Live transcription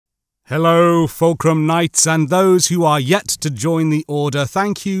Hello, Fulcrum Knights, and those who are yet to join the Order.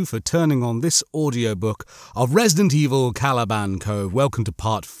 Thank you for turning on this audiobook of Resident Evil Caliban Cove. Welcome to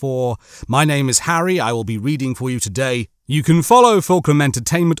Part 4. My name is Harry. I will be reading for you today. You can follow Fulcrum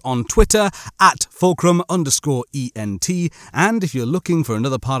Entertainment on Twitter at Fulcrum_ENT. And if you're looking for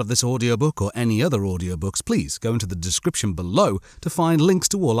another part of this audiobook or any other audiobooks, please go into the description below to find links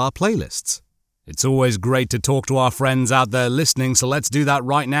to all our playlists. It's always great to talk to our friends out there listening, so let's do that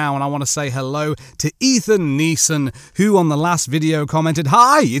right now. And I want to say hello to Ethan Neeson, who on the last video commented,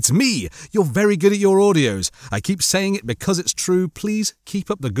 "Hi, it's me. You're very good at your audios. I keep saying it because it's true. Please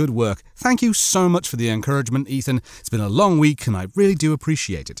keep up the good work." Thank you so much for the encouragement, Ethan. It's been a long week and I really do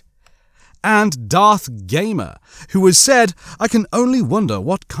appreciate it. And Darth Gamer, who has said, "I can only wonder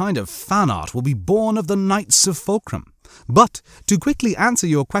what kind of fan art will be born of the Knights of Fulcrum. But to quickly answer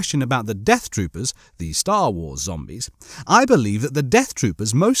your question about the Death Troopers, the Star Wars zombies, I believe that the Death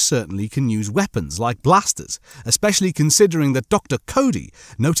Troopers most certainly can use weapons like blasters, especially considering that Dr. Cody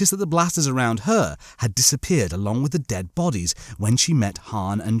noticed that the blasters around her had disappeared along with the dead bodies when she met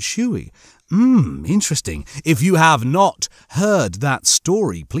Han and Chewie. Interesting. If you have not heard that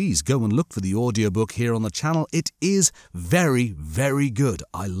story, please go and look for the audiobook here on the channel. It is very, very good.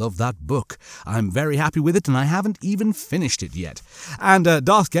 I love that book. I'm very happy with it and I haven't even finished it yet. And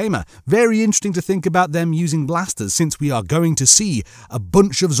Darth Gamer, very interesting to think about them using blasters since we are going to see a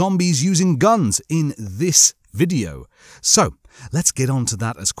bunch of zombies using guns in this video. So, let's get on to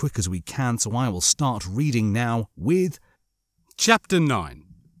that as quick as we can, so I will start reading now with Chapter 9.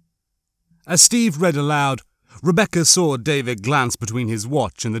 As Steve read aloud, Rebecca saw David glance between his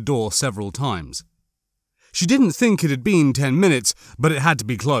watch and the door several times. She didn't think it had been 10 minutes, but it had to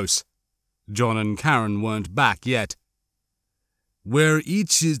be close. John and Karen weren't back yet. Where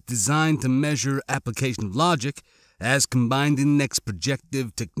each is designed to measure application of logic, as combined in next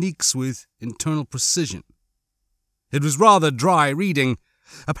projective techniques with internal precision. It was rather dry reading.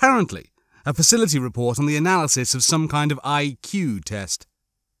 Apparently, a facility report on the analysis of some kind of IQ test.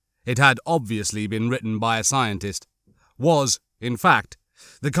 It had obviously been written by a scientist. Was, in fact,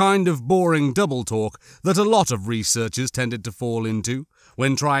 the kind of boring double talk that a lot of researchers tended to fall into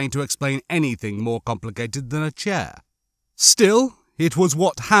when trying to explain anything more complicated than a chair. Still, it was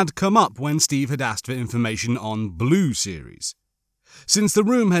what had come up when Steve had asked for information on Blue Series. Since the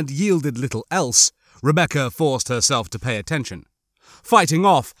room had yielded little else, Rebecca forced herself to pay attention, fighting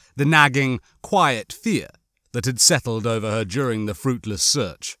off the nagging, quiet fear that had settled over her during the fruitless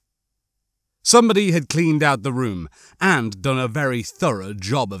search. Somebody had cleaned out the room and done a very thorough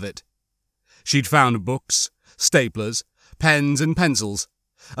job of it. She'd found books, staplers, pens and pencils,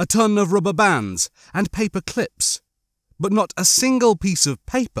 a ton of rubber bands and paper clips, but not a single piece of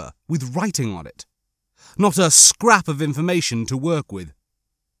paper with writing on it. Not a scrap of information to work with.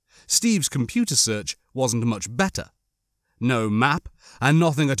 Steve's computer search wasn't much better. No map and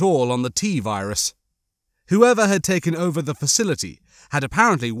nothing at all on the T-virus. Whoever had taken over the facility had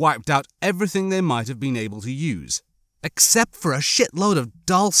apparently wiped out everything they might have been able to use. Except for a shitload of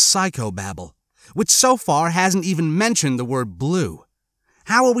dull psychobabble, which so far hasn't even mentioned the word blue.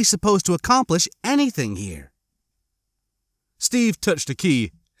 How are we supposed to accomplish anything here? Steve touched a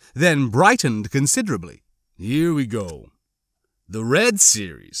key, then brightened considerably. Here we go. The Red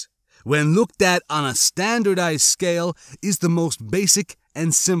Series, when looked at on a standardized scale, is the most basic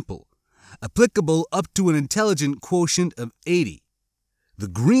and simple, applicable up to an intelligent quotient of 80. The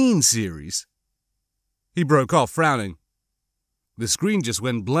Green Series... He broke off, frowning. The screen just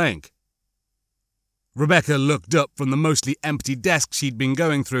went blank. Rebecca looked up from the mostly empty desk she'd been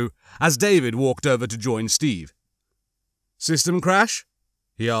going through as David walked over to join Steve. System crash?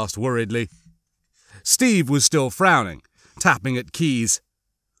 He asked worriedly. Steve was still frowning, tapping at keys.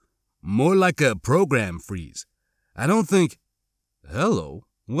 More like a program freeze. I don't think... Hello,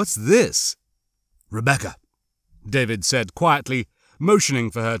 what's this? Rebecca, David said quietly, motioning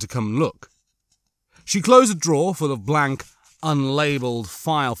for her to come look. She closed a drawer full of blank, unlabeled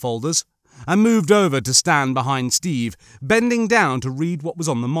file folders and moved over to stand behind Steve, bending down to read what was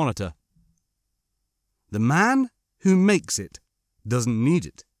on the monitor. The man who makes it doesn't need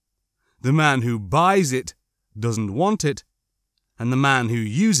it. The man who buys it doesn't want it. And the man who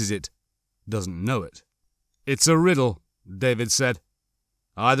uses it doesn't know it. It's a riddle, David said.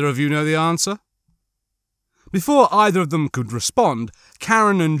 Either of you know the answer? Before either of them could respond,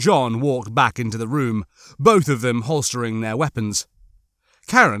 Karen and John walked back into the room, both of them holstering their weapons.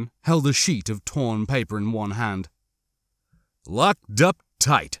 Karen held a sheet of torn paper in one hand. Locked up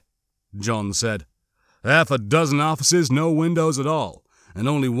tight, John said. Half a dozen offices, no windows at all, and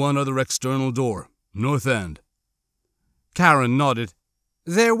only one other external door, north end. Karen nodded.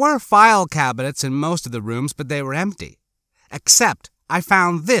 There were file cabinets in most of the rooms, but they were empty. Except I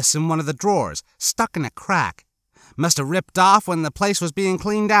found this in one of the drawers, stuck in a crack. Must have ripped off when the place was being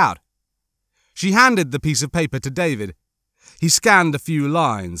cleaned out. She handed the piece of paper to David. He scanned a few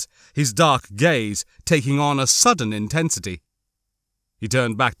lines, his dark gaze taking on a sudden intensity. He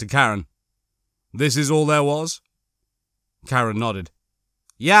turned back to Karen. "This is all there was?" Karen nodded.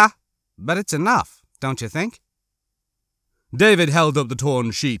 "Yeah, but it's enough, don't you think?" David held up the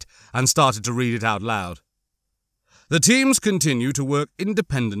torn sheet and started to read it out loud. "The teams continue to work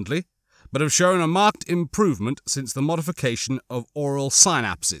independently, but have shown a marked improvement since the modification of oral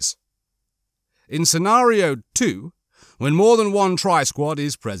synapses. In Scenario 2, when more than one tri-squad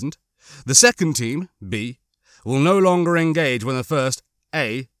is present, the second team, B, will no longer engage when the first,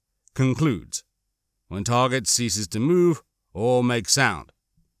 A, concludes, when target ceases to move or make sound.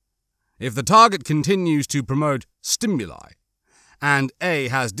 If the target continues to promote stimuli, and A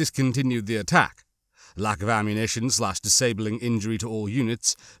has discontinued the attack, lack of ammunition/disabling injury to all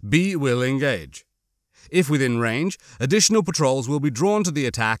units, B will engage. If within range, additional patrols will be drawn to the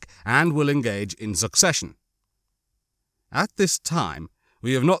attack and will engage in succession. At this time,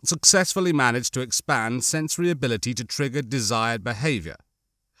 we have not successfully managed to expand sensory ability to trigger desired behavior.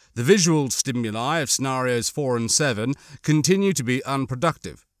 The visual stimuli of Scenarios 4 and 7 continue to be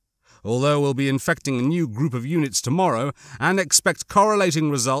unproductive, although we'll be infecting a new group of units tomorrow and expect correlating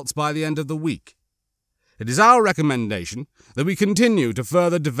results by the end of the week. It is our recommendation that we continue to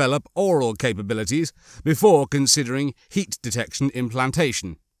further develop oral capabilities before considering heat detection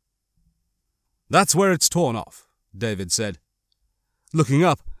implantation." "That's where it's torn off," David said. Looking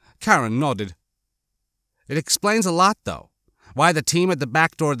up, Karen nodded. "It explains a lot, though. Why the team at the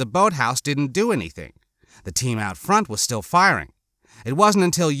back door of the boathouse didn't do anything. The team out front was still firing. It wasn't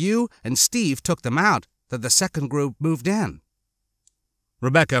until you and Steve took them out that the second group moved in."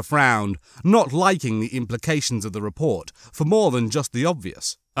 Rebecca frowned, not liking the implications of the report for more than just the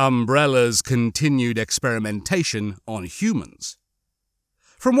obvious: Umbrella's continued experimentation on humans.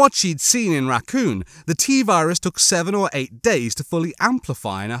 From what she'd seen in Raccoon, the T-virus took 7 or 8 days to fully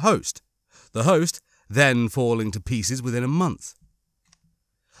amplify in a host, the host then falling to pieces within a month.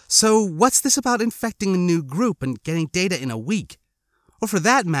 So what's this about infecting a new group and getting data in a week? Or for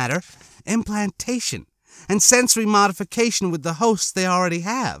that matter, implantation and sensory modification with the hosts they already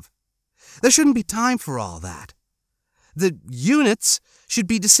have? There shouldn't be time for all that. The units should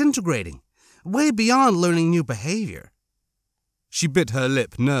be disintegrating, way beyond learning new behavior. She bit her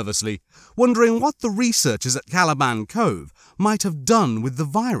lip nervously, wondering what the researchers at Caliban Cove might have done with the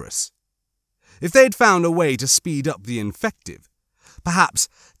virus. If they'd found a way to speed up the infective, perhaps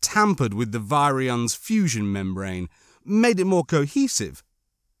tampered with the virion's fusion membrane, made it more cohesive,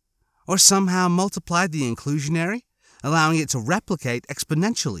 or somehow multiplied the inclusionary, allowing it to replicate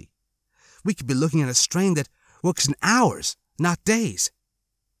exponentially, we could be looking at a strain that works in hours, not days.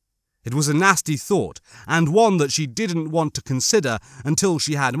 It was a nasty thought, and one that she didn't want to consider until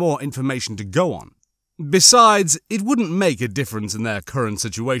she had more information to go on. Besides, it wouldn't make a difference in their current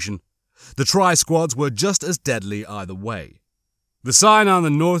situation. The tri-squads were just as deadly either way. "The sign on the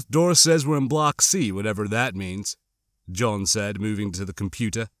north door says we're in Block C, whatever that means," John said, moving to the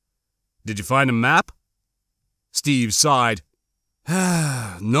computer. "Did you find a map?" Steve sighed.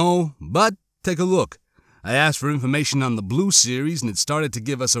 "No, but take a look. I asked for information on the Blue Series and it started to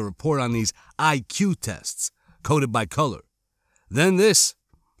give us a report on these IQ tests, coded by color. Then this.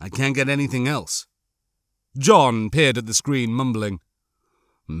 I can't get anything else." John peered at the screen, mumbling.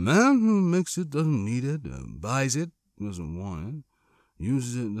 "Man who makes it doesn't need it, buys it, doesn't want it,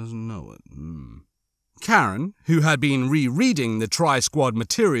 uses it, doesn't know it." Karen, who had been rereading the Tri-Squad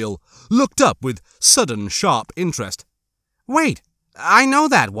material, looked up with sudden sharp interest. "Wait, I know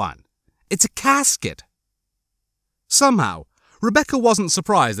that one. It's a casket." Somehow, Rebecca wasn't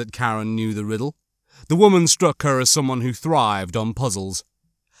surprised that Karen knew the riddle. The woman struck her as someone who thrived on puzzles.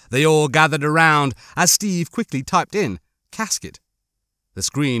 They all gathered around as Steve quickly typed in casket. The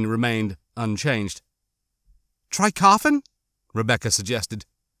screen remained unchanged. "Try coffin?" Rebecca suggested.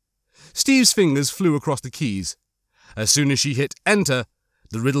 Steve's fingers flew across the keys. As soon as she hit enter,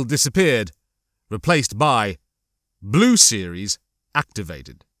 the riddle disappeared, replaced by Blue Series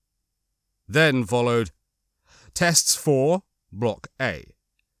activated. Then followed Tests 4, Block A,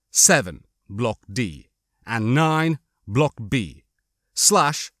 7, Block D, and 9, Block B,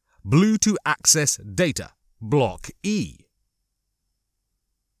 / Blue to access data, Block E.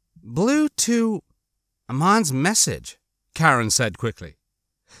 "Blue to Amon's message," Karen said quickly.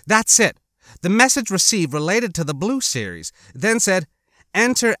 "That's it. The message received related to the Blue Series, then said,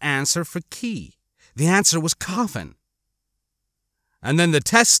 enter answer for key. The answer was coffin." And then the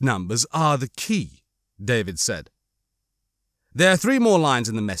test numbers are the key, David said. There are 3 more lines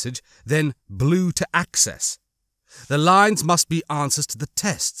in the message, then blue to access. The lines must be answers to the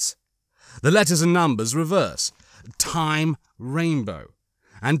tests. The letters and numbers reverse. Time, rainbow.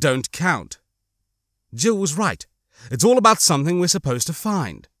 And don't count. Jill was right. It's all about something we're supposed to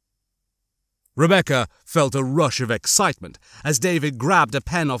find. Rebecca felt a rush of excitement as David grabbed a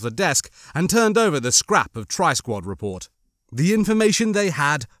pen off the desk and turned over the scrap of Tri-Squad report. The information they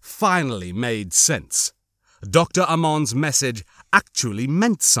had finally made sense. Dr. Amon's message actually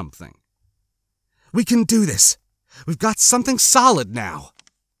meant something. We can do this. We've got something solid now.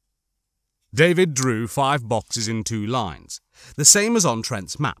 David drew 5 boxes in 2 lines, the same as on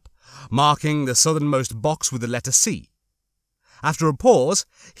Trent's map, marking the southernmost box with the letter C. After a pause,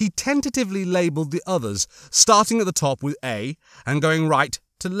 he tentatively labelled the others, starting at the top with A and going right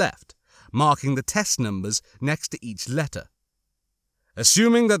to left, marking the test numbers next to each letter.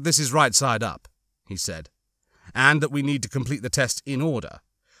 Assuming that this is right side up, he said, and that we need to complete the test in order,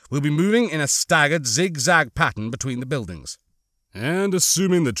 we'll be moving in a staggered zigzag pattern between the buildings. And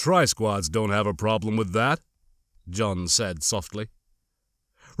assuming the Tri-Squads don't have a problem with that, John said softly.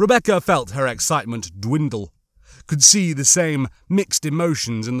 Rebecca felt her excitement dwindle, could see the same mixed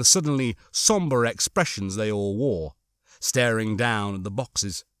emotions in the suddenly sombre expressions they all wore, staring down at the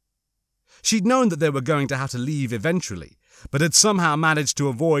boxes. She'd known that they were going to have to leave eventually, but had somehow managed to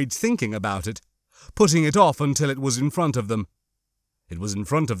avoid thinking about it, putting it off until it was in front of them. It was in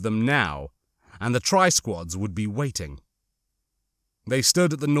front of them now, and the Tri-Squads would be waiting. They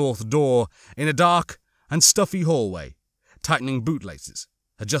stood at the north door in a dark and stuffy hallway, tightening bootlaces,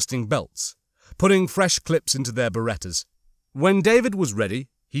 adjusting belts, putting fresh clips into their Berettas. When David was ready,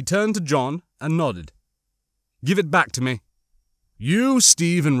 he turned to John and nodded. Give it back to me. You,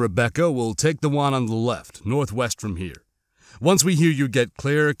 Steve, and Rebecca will take the one on the left, northwest from here. Once we hear you get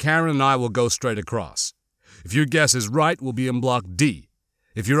clear, Karen and I will go straight across. If your guess is right, we'll be in Block D.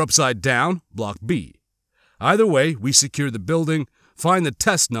 If you're upside down, Block B. Either way, we secure the building, find the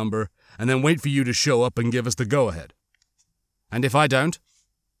test number, and then wait for you to show up and give us the go-ahead. And if I don't?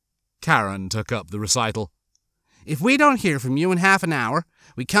 Karen took up the recital. If we don't hear from you in half an hour,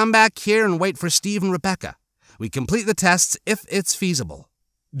 we come back here and wait for Steve and Rebecca. We complete the tests if it's feasible.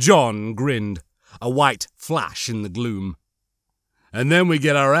 John grinned, a white flash in the gloom. And then we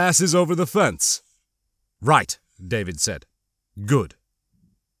get our asses over the fence. Right, David said. Good.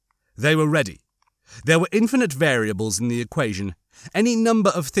 They were ready. There were infinite variables in the equation, any number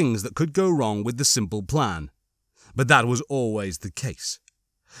of things that could go wrong with the simple plan. But that was always the case.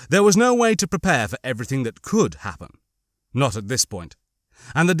 There was no way to prepare for everything that could happen. Not at this point.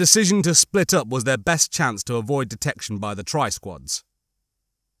 And the decision to split up was their best chance to avoid detection by the Tri-Squads.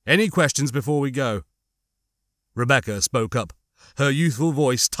 Any questions before we go? Rebecca spoke up, her youthful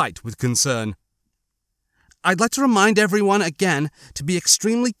voice tight with concern. I'd like to remind everyone again to be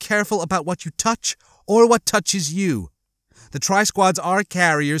extremely careful about what you touch or what touches you. The Tri-Squads are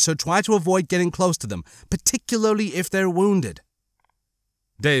carriers, so try to avoid getting close to them, particularly if they're wounded.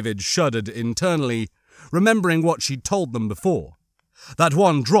 David shuddered internally, remembering what she'd told them before. That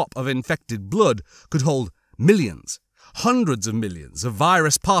one drop of infected blood could hold millions, hundreds of millions of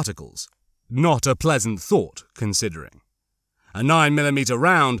virus particles. Not a pleasant thought, considering. A 9mm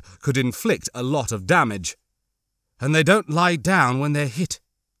round could inflict a lot of damage. And they don't lie down when they're hit.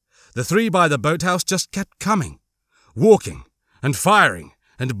 The 3 by the boathouse just kept coming, walking and firing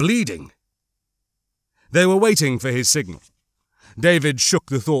and bleeding. They were waiting for his signal. David shook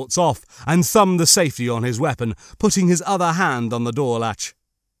the thoughts off and thumbed the safety on his weapon, putting his other hand on the door latch.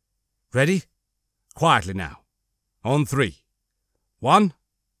 Ready? Quietly now. On 3. 1,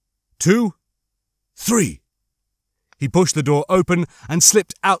 2, 3. He pushed the door open and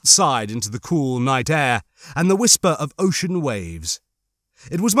slipped outside into the cool night air and the whisper of ocean waves.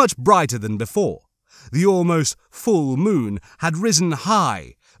 It was much brighter than before. The almost full moon had risen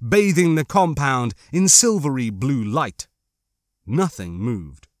high, bathing the compound in silvery blue light. Nothing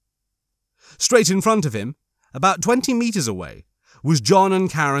moved. Straight in front of him, about 20 meters away, was John and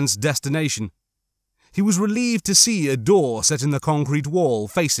Karen's destination. He was relieved to see a door set in the concrete wall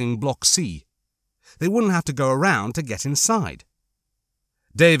facing Block C. They wouldn't have to go around to get inside.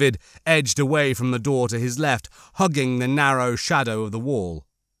 David edged away from the door to his left, hugging the narrow shadow of the wall.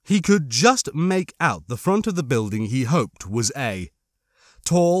 He could just make out the front of the building he hoped was A.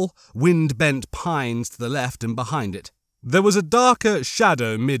 Tall, wind-bent pines to the left and behind it. There was a darker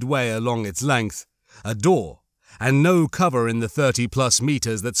shadow midway along its length, a door, and no cover in the 30+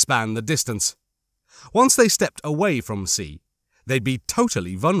 meters that spanned the distance. Once they stepped away from C, they'd be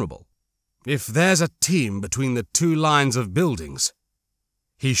totally vulnerable. If there's a team between the 2 lines of buildings,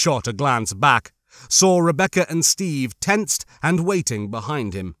 He shot a glance back, saw Rebecca and Steve tensed and waiting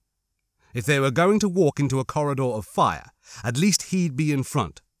behind him. If they were going to walk into a corridor of fire, at least he'd be in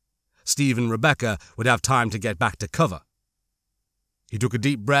front. Steve and Rebecca would have time to get back to cover. He took a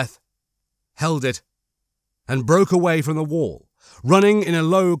deep breath, held it, and broke away from the wall, running in a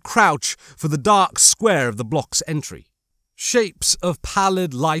low crouch for the dark square of the block's entry. Shapes of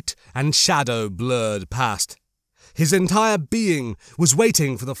pallid light and shadow blurred past. His entire being was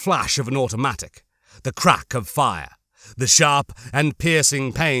waiting for the flash of an automatic, the crack of fire, the sharp and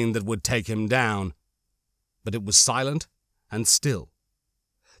piercing pain that would take him down. But it was silent and still.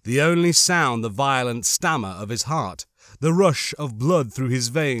 The only sound the violent stammer of his heart, the rush of blood through his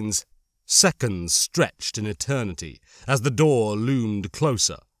veins. Seconds stretched in eternity as the door loomed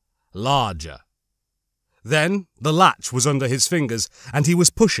closer, larger. Then the latch was under his fingers, and he was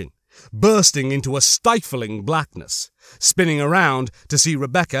pushing, bursting into a stifling blackness, spinning around to see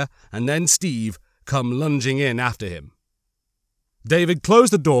Rebecca and then Steve come lunging in after him. David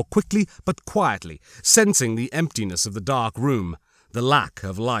closed the door quickly but quietly, sensing the emptiness of the dark room, the lack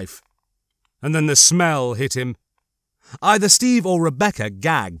of life. And then the smell hit him. Either Steve or Rebecca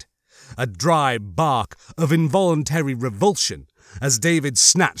gagged, a dry bark of involuntary revulsion as David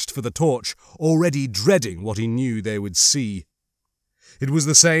snatched for the torch, already dreading what he knew they would see. It was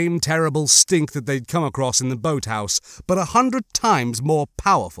the same terrible stink that they'd come across in the boathouse, but 100 times more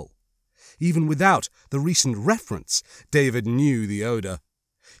powerful. Even without the recent reference, David knew the odor.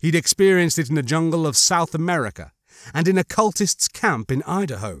 He'd experienced it in the jungle of South America, and in a cultist's camp in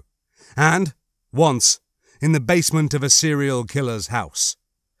Idaho, and, once, in the basement of a serial killer's house.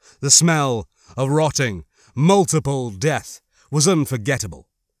 The smell of rotting, multiple death was unforgettable.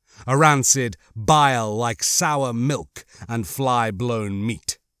 A rancid bile like sour milk and fly-blown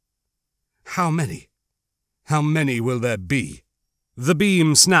meat. How many will there be? The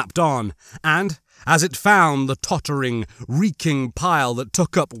beam snapped on, and, as it found the tottering, reeking pile that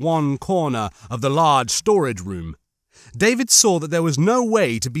took up one corner of the large storage room, David saw that there was no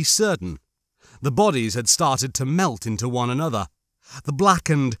way to be certain. The bodies had started to melt into one another, the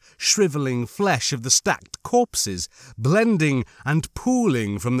blackened, shriveling flesh of the stacked corpses blending and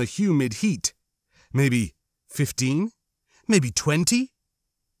pooling from the humid heat. Maybe 15? Maybe 20?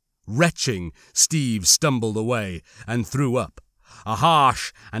 Retching, Steve stumbled away and threw up, a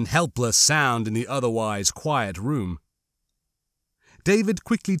harsh and helpless sound in the otherwise quiet room. David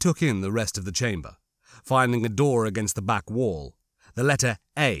quickly took in the rest of the chamber, finding a door against the back wall, the letter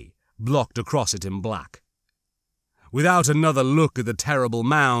A blocked across it in black. Without another look at the terrible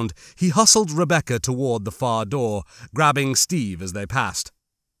mound, he hustled Rebecca toward the far door, grabbing Steve as they passed.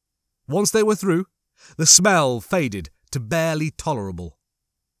 Once they were through, the smell faded to barely tolerable.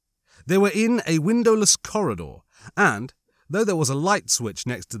 They were in a windowless corridor, and, though there was a light switch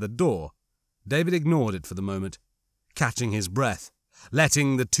next to the door, David ignored it for the moment, catching his breath,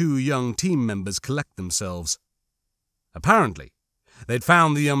 letting the two young team members collect themselves. Apparently, they'd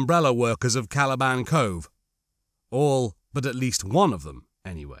found the umbrella workers of Caliban Cove. All but at least one of them,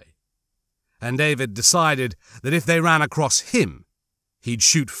 anyway. And David decided that if they ran across him, he'd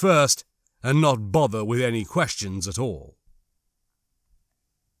shoot first and not bother with any questions at all.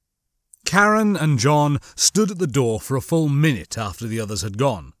 Karen and John stood at the door for a full minute after the others had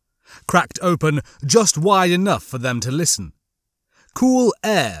gone, cracked open just wide enough for them to listen. Cool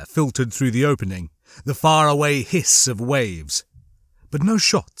air filtered through the opening, the faraway hiss of waves. But no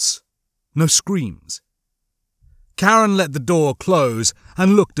shots, no screams. Karen let the door close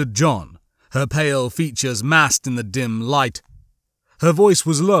and looked at John, her pale features masked in the dim light. Her voice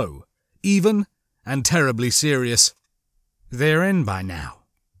was low, even, and terribly serious. "They're in by now.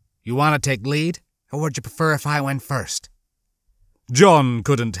 You want to take lead, or would you prefer if I went first?" John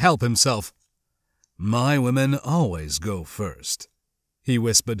couldn't help himself. "My women always go first," he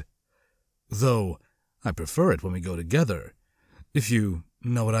whispered. "Though I prefer it when we go together, if you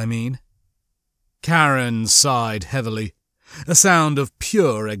know what I mean." Karen sighed heavily, a sound of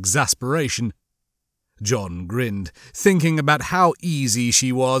pure exasperation. John grinned, thinking about how easy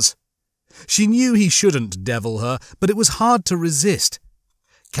she was. She knew he shouldn't devil her, but it was hard to resist.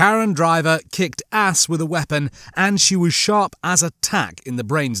 Karen Driver kicked ass with a weapon, and she was sharp as a tack in the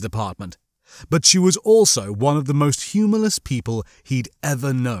brains department. But she was also one of the most humorless people he'd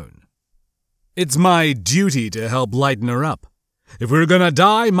ever known. "It's my duty to help lighten her up. If we're gonna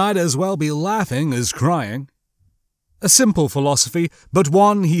die, might as well be laughing as crying." A simple philosophy, but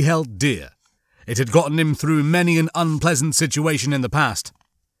one he held dear. It had gotten him through many an unpleasant situation in the past.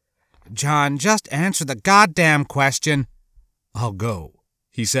 "John, just answer the goddamn question." "I'll go,"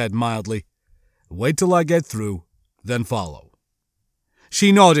 he said mildly. "Wait till I get through, then follow."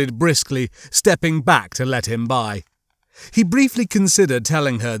 She nodded briskly, stepping back to let him by. He briefly considered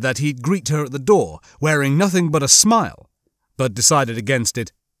telling her that he'd greet her at the door, wearing nothing but a smile, but decided against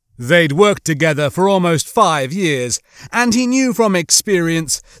it. They'd worked together for almost 5 years, and he knew from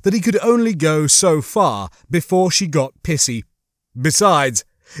experience that he could only go so far before she got pissy. Besides,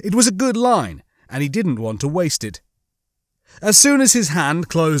 it was a good line, and he didn't want to waste it. As soon as his hand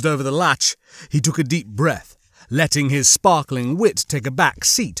closed over the latch, he took a deep breath, letting his sparkling wit take a back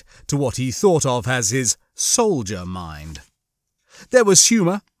seat to what he thought of as his soldier mind. There was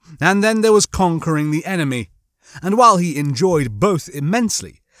humour, and then there was conquering the enemy, and while he enjoyed both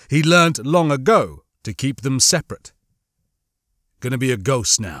immensely, he learnt long ago to keep them separate. Gonna be a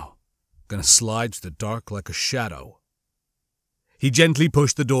ghost now. Gonna slide through the dark like a shadow. He gently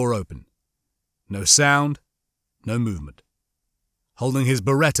pushed the door open. No sound, no movement. Holding his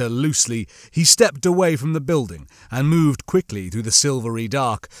beretta loosely, he stepped away from the building and moved quickly through the silvery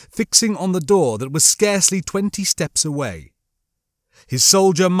dark, fixing on the door that was scarcely 20 steps away. His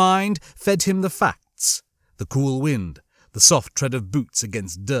soldier mind fed him the facts, the cool wind, the soft tread of boots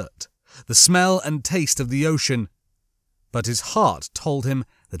against dirt, the smell and taste of the ocean, but his heart told him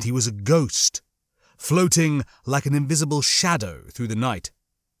that he was a ghost, floating like an invisible shadow through the night.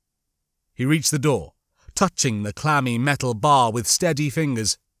 He reached the door, touching the clammy metal bar with steady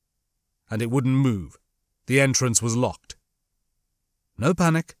fingers, and it wouldn't move. The entrance was locked. No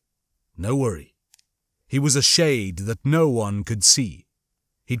panic, no worry. He was a shade that no one could see.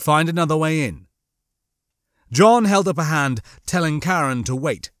 He'd find another way in. John held up a hand, telling Karen to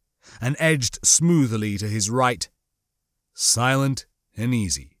wait, and edged smoothly to his right. Silent and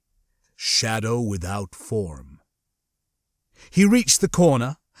easy. Shadow without form. He reached the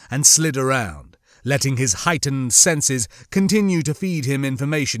corner and slid around, letting his heightened senses continue to feed him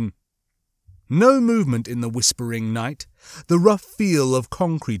information. No movement in the whispering night, the rough feel of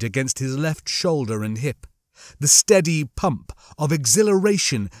concrete against his left shoulder and hip, the steady pump of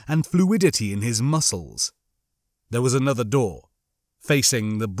exhilaration and fluidity in his muscles. There was another door,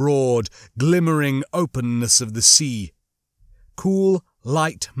 facing the broad, glimmering openness of the sea. Cool,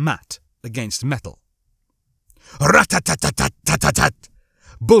 light matte against metal. Rat-tat-tat-tat-tat-tat!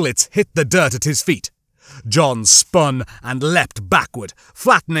 Bullets hit the dirt at his feet. John spun and leapt backward,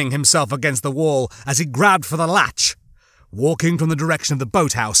 flattening himself against the wall as he grabbed for the latch. Walking from the direction of the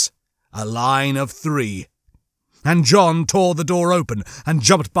boathouse, a line of 3. And John tore the door open and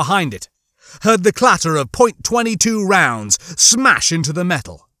jumped behind it. Heard the clatter of .22 rounds smash into the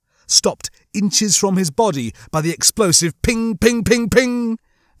metal. Stopped inches from his body by the explosive ping, ping, ping, ping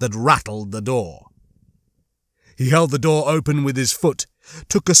that rattled the door. He held the door open with his foot,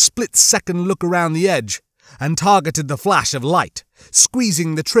 took a split-second look around the edge, and targeted the flash of light,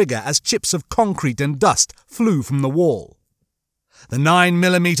 squeezing the trigger as chips of concrete and dust flew from the wall. The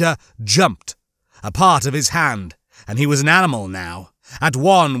 9mm jumped, a part of his hand, and he was an animal now, at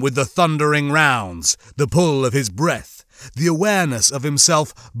one with the thundering rounds, the pull of his breath, the awareness of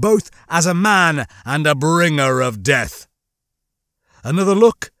himself both as a man and a bringer of death. Another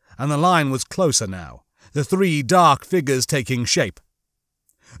look, and the line was closer now, the 3 dark figures taking shape.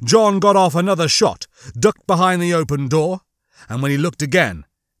 John got off another shot, ducked behind the open door, and when he looked again,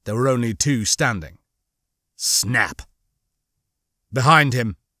 there were only 2 standing. Snap! Behind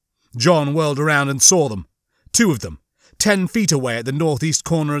him, John whirled around and saw them. 2 of them, 10 feet away at the northeast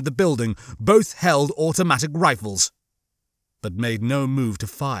corner of the building, both held automatic rifles, but made no move to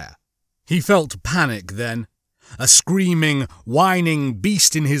fire. He felt panic then, a screaming, whining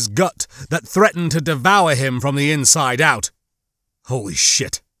beast in his gut that threatened to devour him from the inside out. Holy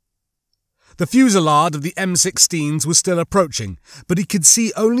shit. The fusillade of the M16s was still approaching, but he could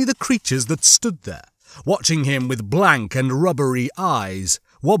see only the creatures that stood there, watching him with blank and rubbery eyes,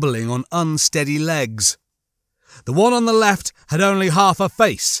 wobbling on unsteady legs. The one on the left had only half a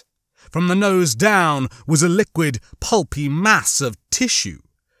face. From the nose down was a liquid, pulpy mass of tissue.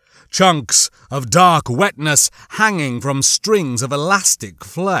 Chunks of dark wetness hanging from strings of elastic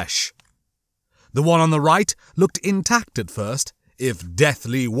flesh. The one on the right looked intact at first, if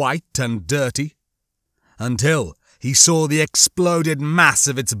deathly white and dirty, until he saw the exploded mass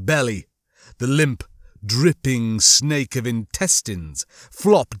of its belly, the limp, dripping snake of intestines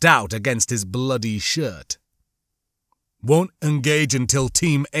flopped out against his bloody shirt. Won't engage until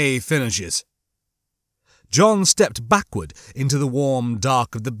Team A finishes. John stepped backward into the warm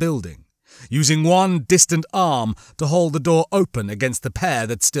dark of the building, using one distant arm to hold the door open against the pair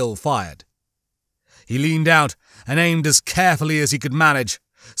that still fired. He leaned out and aimed as carefully as he could manage,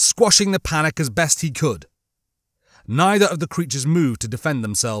 squashing the panic as best he could. Neither of the creatures moved to defend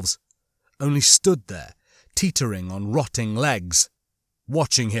themselves, only stood there, teetering on rotting legs.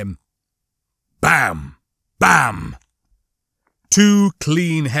 watching him. Bam! Bam! 2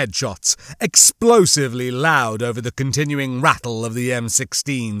 clean headshots, explosively loud over the continuing rattle of the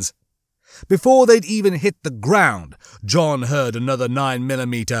M16s. Before they'd even hit the ground, John heard another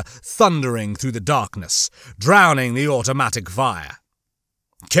 9mm thundering through the darkness, drowning the automatic fire.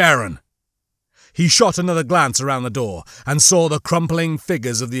 Karen! He shot another glance around the door and saw the crumpling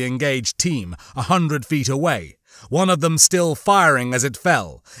figures of the engaged team 100 feet away, one of them still firing as it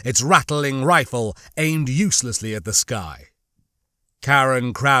fell, its rattling rifle aimed uselessly at the sky.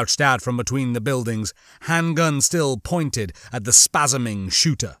 Karen crouched out from between the buildings, handgun still pointed at the spasming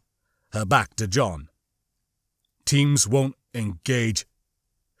shooter, her back to John. Teams won't engage.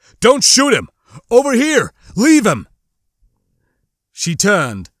 Don't shoot him! Over here! Leave him! She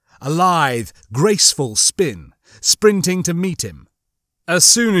turned, a lithe, graceful spin, sprinting to meet him. As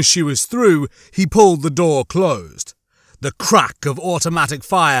soon as she was through, he pulled the door closed. The crack of automatic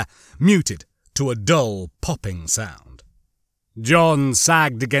fire muted to a dull popping sound. John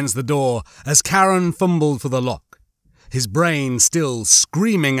sagged against the door as Karen fumbled for the lock, his brain still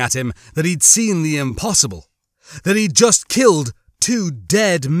screaming at him that he'd seen the impossible, that he'd just killed 2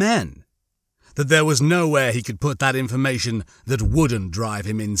 dead men, that there was nowhere he could put that information that wouldn't drive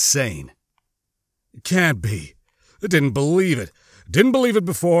him insane. It can't be. I didn't believe it. Didn't believe it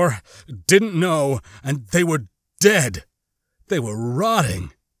before. Didn't know. And they were dead. They were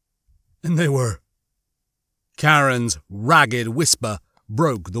rotting. And they were... Karen's ragged whisper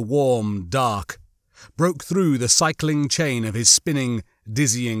broke the warm dark, broke through the cycling chain of his spinning,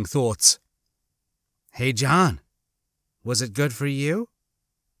 dizzying thoughts. Hey, John. Was it good for you?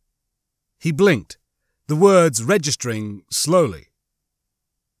 He blinked, the words registering slowly.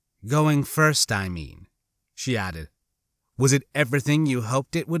 Going first, I mean, she added. Was it everything you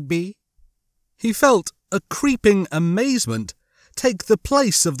hoped it would be? He felt a creeping amazement take the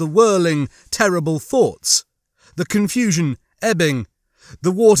place of the whirling, terrible thoughts, the confusion ebbing,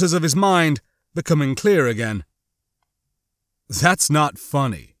 the waters of his mind becoming clear again. That's not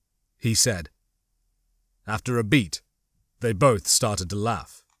funny, he said. After a beat, they both started to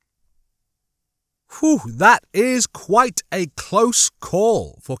laugh. Whew, that is quite a close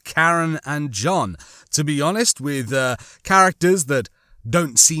call for Karen and John, to be honest, with characters that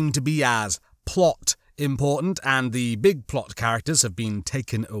don't seem to be as plot important, and the big plot characters have been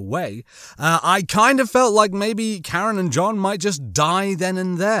taken away. I kind of felt like maybe Karen and John might just die then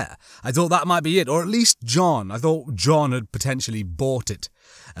and there. I thought that might be it, or at least John. I thought John had potentially bought it,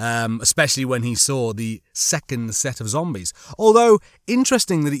 especially when he saw the second set of zombies. Although,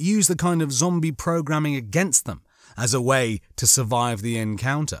 interesting that it used the kind of zombie programming against them as a way to survive the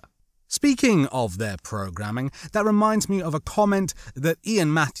encounter. Speaking of their programming, that reminds me of a comment that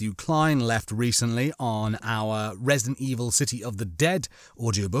Ian Matthew Klein left recently on our Resident Evil City of the Dead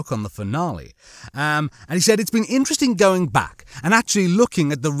audiobook on the finale. And he said it's been interesting going back and actually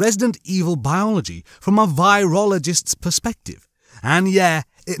looking at the Resident Evil biology from a virologist's perspective. And yeah,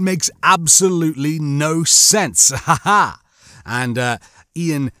 it makes absolutely no sense. Haha. And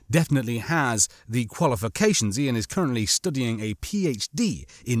Ian definitely has the qualifications. Ian is currently studying a PhD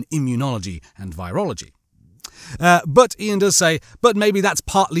in immunology and virology. But Ian does say, but maybe that's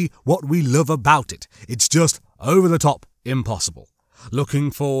partly what we love about it. It's just over-the-top impossible.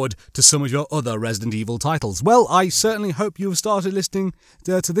 Looking forward to some of your other Resident Evil titles. Well, I certainly hope you've started listening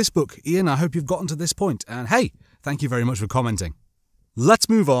to this book, Ian. I hope you've gotten to this point. And hey, thank you very much for commenting. Let's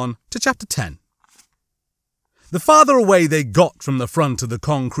move on to Chapter 10. The farther away they got from the front of the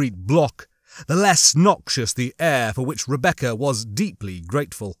concrete block, the less noxious the air, for which Rebecca was deeply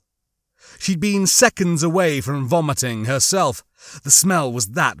grateful. She'd been seconds away from vomiting herself. The smell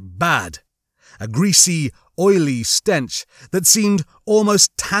was that bad. A greasy, oily stench that seemed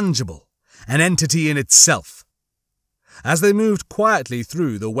almost tangible, an entity in itself. As they moved quietly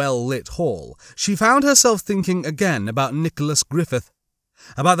through the well-lit hall, she found herself thinking again about Nicholas Griffith,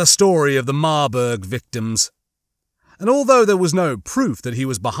 about the story of the Marburg victims. And although there was no proof that he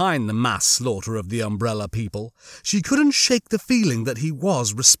was behind the mass slaughter of the Umbrella people, she couldn't shake the feeling that he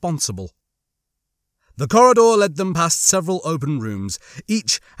was responsible. The corridor led them past several open rooms,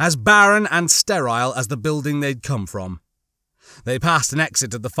 each as barren and sterile as the building they'd come from. They passed an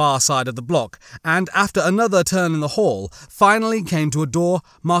exit at the far side of the block, and after another turn in the hall, finally came to a door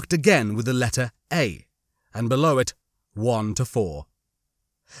marked again with the letter A, and below it, 1 to 4.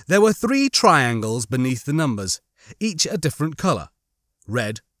 There were 3 triangles beneath the numbers, each a different colour,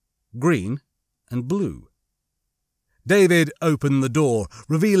 red, green, and blue. David opened the door,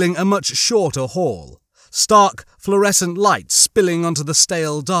 revealing a much shorter hall, stark fluorescent light spilling onto the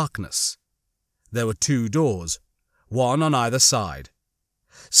stale darkness. There were 2 doors, one on either side,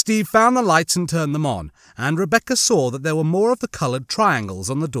 Steve found the lights and turned them on, and Rebecca saw that there were more of the coloured triangles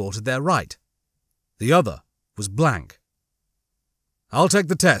on the door to their right. The other was blank. "I'll take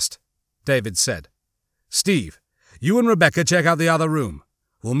the test," David said. "Steve, you and Rebecca check out the other room.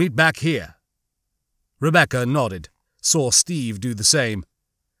 We'll meet back here." Rebecca nodded, saw Steve do the same.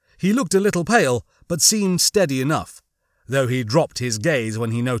 He looked a little pale, but seemed steady enough, though he dropped his gaze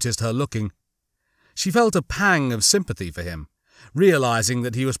when he noticed her looking. She felt a pang of sympathy for him, realizing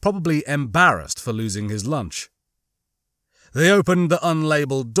that he was probably embarrassed for losing his lunch. They opened the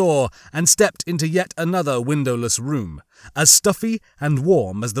unlabeled door and stepped into yet another windowless room, as stuffy and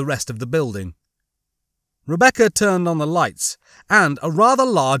warm as the rest of the building. Rebecca turned on the lights, and a rather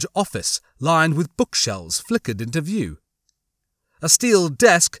large office lined with bookshelves flickered into view. A steel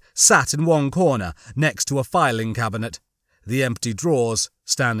desk sat in one corner next to a filing cabinet, the empty drawers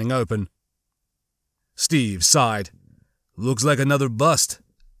standing open. Steve sighed. "Looks like another bust,"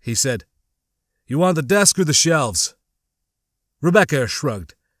 he said. "You want the desk or the shelves?" Rebecca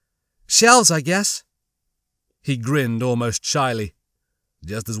shrugged. "Shelves, I guess." He grinned almost shyly.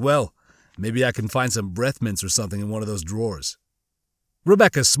 "Just as well. Maybe I can find some breath mints or something in one of those drawers."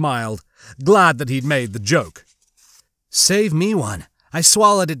 Rebecca smiled, glad that he'd made the joke. "Save me one. I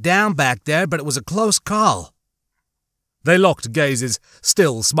swallowed it down back there, but it was a close call." They locked gazes,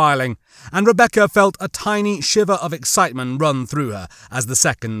 still smiling, and Rebecca felt a tiny shiver of excitement run through her as the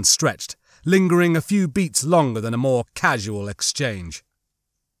seconds stretched, lingering a few beats longer than a more casual exchange.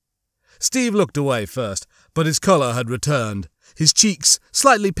 Steve looked away first, but his colour had returned, his cheeks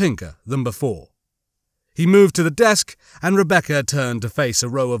slightly pinker than before. He moved to the desk, and Rebecca turned to face a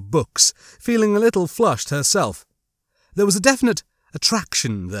row of books, feeling a little flushed herself. There was a definite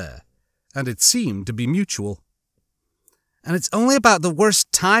attraction there, and it seemed to be mutual. "And it's only about the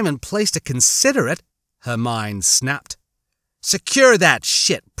worst time and place to consider it," her mind snapped. "Secure that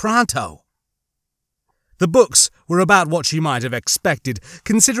shit, pronto!" The books were about what she might have expected,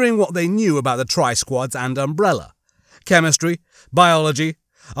 considering what they knew about the Tri-Squads and Umbrella. Chemistry, biology,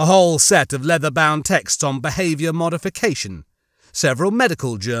 a whole set of leather-bound texts on behaviour modification, several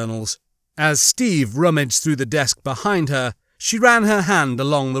medical journals. As Steve rummaged through the desk behind her, she ran her hand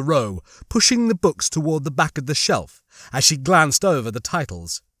along the row, pushing the books toward the back of the shelf as she glanced over the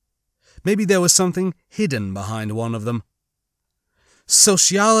titles. Maybe there was something hidden behind one of them.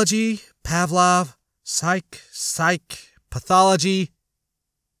 Sociology, Pavlov, psych, pathology.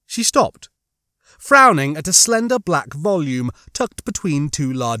 She stopped, frowning at a slender black volume tucked between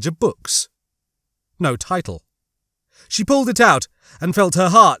two larger books. No title. She pulled it out and felt her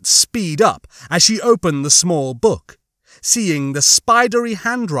heart speed up as she opened the small book, seeing the spidery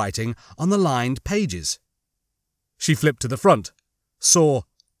handwriting on the lined pages. She flipped to the front, saw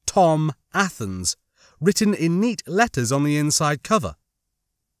Tom Athens written in neat letters on the inside cover.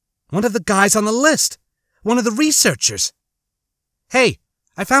 One of the guys on the list! One of the researchers! "Hey,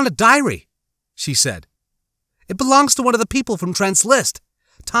 I found a diary," she said. "It belongs to one of the people from Trent's list,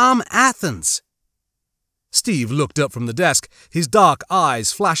 Tom Athens." Steve looked up from the desk, his dark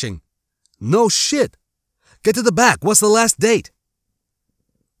eyes flashing. "No shit! Get to the back, what's the last date?"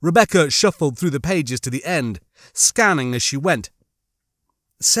 Rebecca shuffled through the pages to the end, scanning as she went.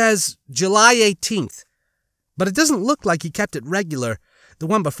 "It says July 18th, but it doesn't look like he kept it regular. The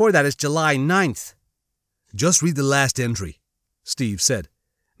one before that is July 9th. "Just read the last entry," Steve said.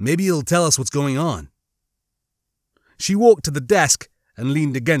 "Maybe it'll tell us what's going on." She walked to the desk and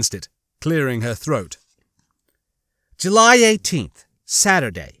leaned against it, clearing her throat. July 18th,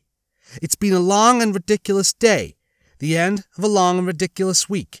 Saturday. It's been a long and ridiculous day, the end of a long and ridiculous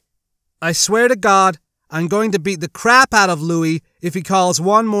week. I swear to God, I'm going to beat the crap out of Louis if he calls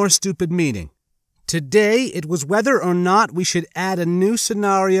one more stupid meeting. Today, it was whether or not we should add a new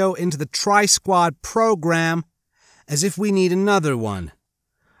scenario into the Tri-Squad program, as if we need another one.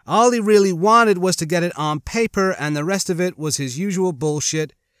 All he really wanted was to get it on paper, and the rest of it was his usual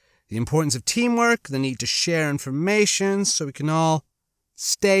bullshit. The importance of teamwork, the need to share information so we can all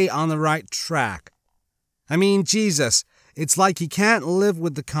stay on the right track. I mean, Jesus, it's like he can't live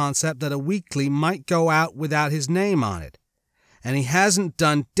with the concept that a weekly might go out without his name on it. And he hasn't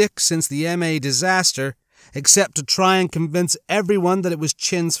done dick since the MA disaster, except to try and convince everyone that it was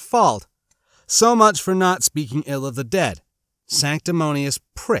Chin's fault. So much for not speaking ill of the dead. Sanctimonious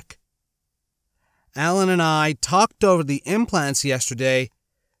prick. Alan and I talked over the implants yesterday.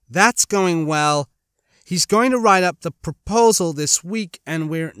 That's going well. He's going to write up the proposal this week, and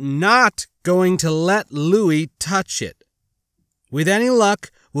we're not going to let Louis touch it. With any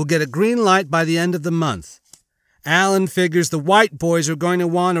luck, we'll get a green light by the end of the month. Alan figures the white boys are going to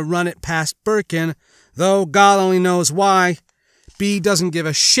want to run it past Birkin, though God only knows why. B doesn't give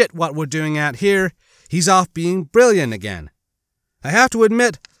a shit what we're doing out here. He's off being brilliant again. I have to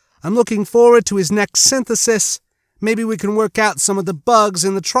admit, I'm looking forward to his next synthesis. Maybe we can work out some of the bugs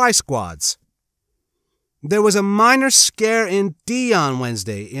in the tri-squads. There was a minor scare in D on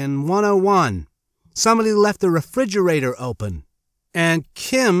Wednesday in 101. Somebody left the refrigerator open. And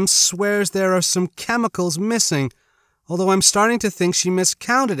Kim swears there are some chemicals missing, although I'm starting to think she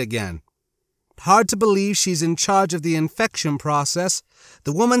miscounted again. Hard to believe she's in charge of the infection process.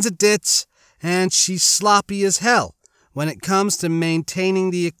 The woman's a ditz, and she's sloppy as hell when it comes to maintaining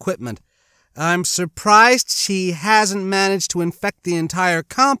the equipment. I'm surprised she hasn't managed to infect the entire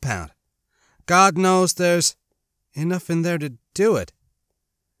compound. God knows there's enough in there to do it.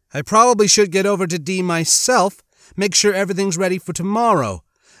 I probably should get over to D myself, make sure everything's ready for tomorrow.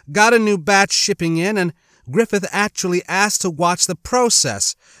 Got a new batch shipping in, and Griffith actually asked to watch the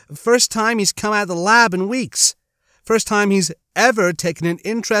process. First time he's come out of the lab in weeks. First time he's ever taken an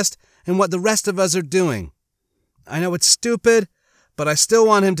interest in what the rest of us are doing. I know it's stupid, but I still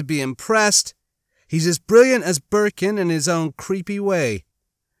want him to be impressed. He's as brilliant as Birkin in his own creepy way.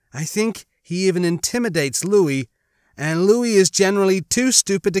 I think he even intimidates Louis, and Louis is generally too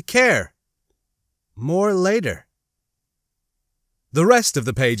stupid to care. More later. The rest of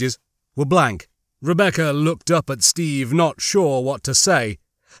the pages were blank. Rebecca looked up at Steve, not sure what to say,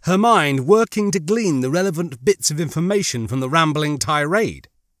 her mind working to glean the relevant bits of information from the rambling tirade.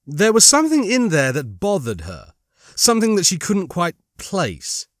 There was something in there that bothered her, something that she couldn't quite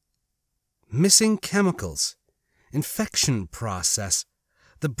place. Missing chemicals, infection process,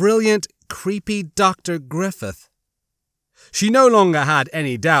 the brilliant, creepy Dr. Griffith. She no longer had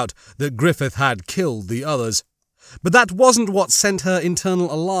any doubt that Griffith had killed the others, but that wasn't what sent her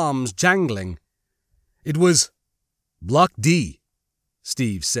internal alarms jangling. It was Block D,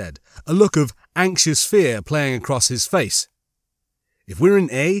 Steve said, a look of anxious fear playing across his face. If we're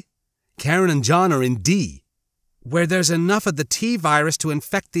in A, Karen and John are in D, where there's enough of the T-virus to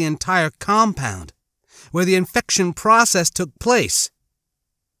infect the entire compound, where the infection process took place.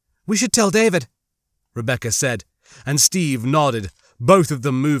 We should tell David, Rebecca said, and Steve nodded, both of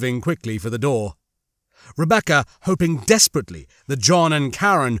them moving quickly for the door. Rebecca hoping desperately that John and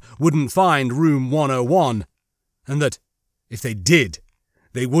Karen wouldn't find room 101, and that, if they did,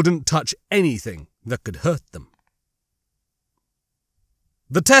 they wouldn't touch anything that could hurt them.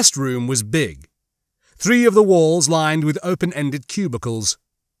 The test room was big. 3 of the walls lined with open-ended cubicles.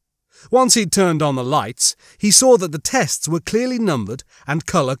 Once he'd turned on the lights, he saw that the tests were clearly numbered and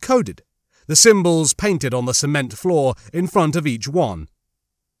colour-coded, the symbols painted on the cement floor in front of each one.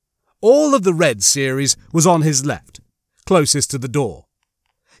 All of the red series was on his left, closest to the door.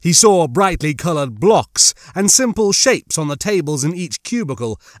 He saw brightly coloured blocks and simple shapes on the tables in each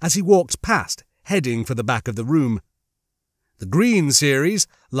cubicle as he walked past, heading for the back of the room. The green series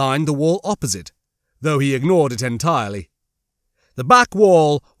lined the wall opposite, though he ignored it entirely. The back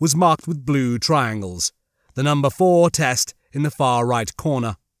wall was marked with blue triangles, the number 4 test in the far right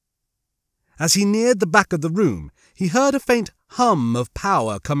corner. As he neared the back of the room, he heard a faint hum of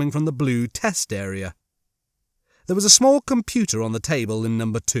power coming from the blue test area. There was a small computer on the table in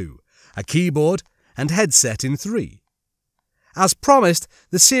number 2, a keyboard and headset in 3. As promised,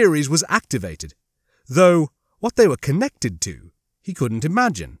 the series was activated, though what they were connected to, he couldn't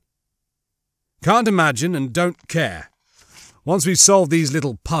imagine. Can't imagine and don't care. Once we've solved these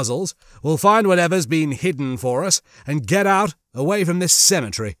little puzzles, we'll find whatever's been hidden for us and get out, away from this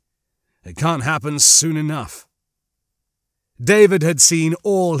cemetery. It can't happen soon enough. David had seen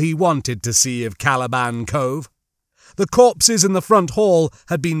all he wanted to see of Caliban Cove. The corpses in the front hall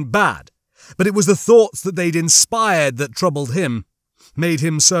had been bad, but it was the thoughts that they'd inspired that troubled him, made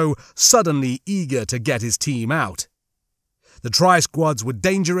him so suddenly eager to get his team out. The tri-squads were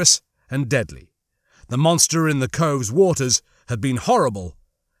dangerous and deadly. The monster in the cove's waters had been horrible,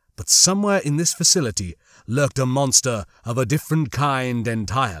 but somewhere in this facility lurked a monster of a different kind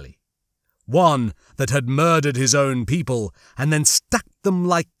entirely. One that had murdered his own people and then stacked them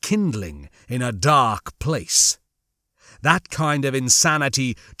like kindling in a dark place. That kind of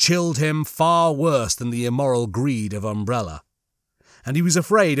insanity chilled him far worse than the immoral greed of Umbrella, and he was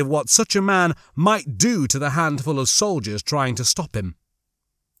afraid of what such a man might do to the handful of soldiers trying to stop him.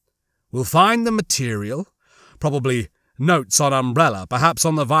 We'll find the material, probably notes on Umbrella, perhaps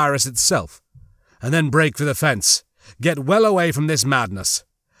on the virus itself, and then break for the fence, get well away from this madness.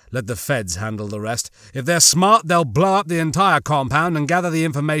 Let the feds handle the rest. If they're smart, they'll blow up the entire compound and gather the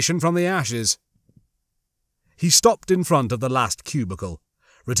information from the ashes. He stopped in front of the last cubicle,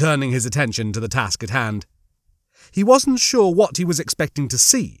 returning his attention to the task at hand. He wasn't sure what he was expecting to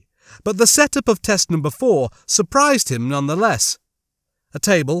see, but the setup of test number 4 surprised him nonetheless. a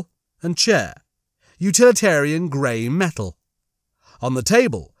table, and chair, utilitarian grey metal. On the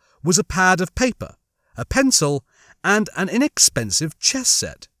table was a pad of paper, a pencil, and an inexpensive chess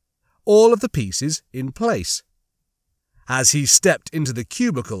set, all of the pieces in place. As he stepped into the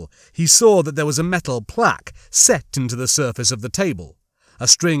cubicle, he saw that there was a metal plaque set into the surface of the table, a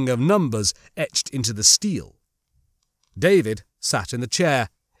string of numbers etched into the steel. David sat in the chair,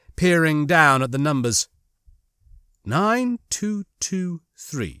 peering down at the numbers.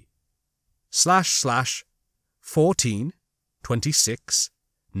 9223 / 14 26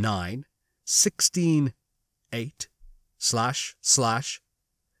 9 16 8 /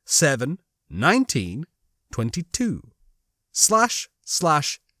 7 19 22 /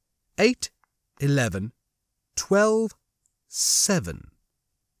 8 11 12 7.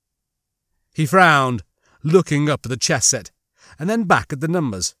 He frowned, looking up at the chess set, and then back at the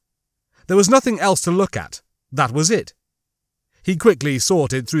numbers. There was nothing else to look at. That was it. He quickly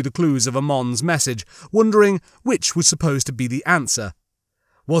sorted through the clues of Amon's message, wondering which was supposed to be the answer.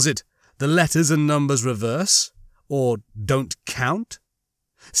 Was it the letters and numbers reverse, or don't count?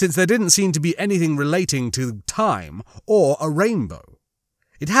 Since there didn't seem to be anything relating to time or a rainbow,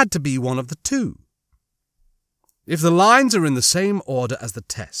 it had to be one of the two. If the lines are in the same order as the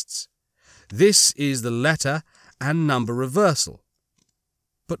tests, this is the letter and number reversal.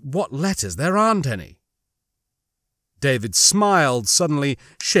 But what letters? There aren't any. David smiled, suddenly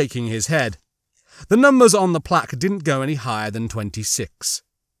shaking his head. The numbers on the plaque didn't go any higher than 26.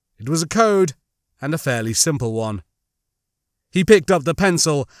 It was a code, and a fairly simple one. He picked up the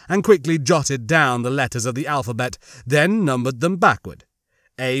pencil and quickly jotted down the letters of the alphabet, then numbered them backward.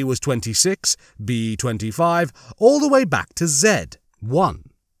 A was 26, B 25, all the way back to Z, 1.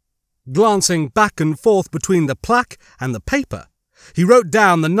 Glancing back and forth between the plaque and the paper, he wrote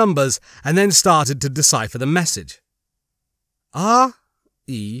down the numbers and then started to decipher the message. R-E-X-M.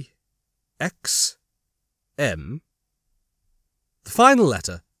 The final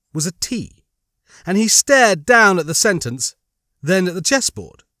letter was a T, and he stared down at the sentence, then at the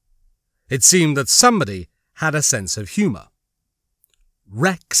chessboard. It seemed that somebody had a sense of humour.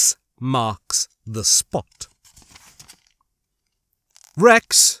 Rex marks the spot.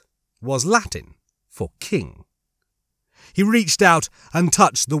 Rex was Latin for king. He reached out and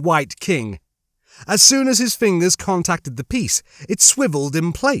touched the white king. As soon as his fingers contacted the piece, it swiveled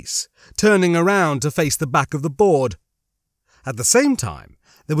in place, turning around to face the back of the board. At the same time,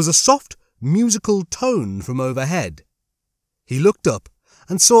 there was a soft, musical tone from overhead. He looked up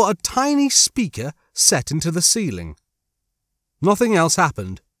and saw a tiny speaker set into the ceiling. Nothing else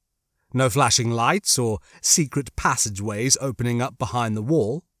happened. No flashing lights or secret passageways opening up behind the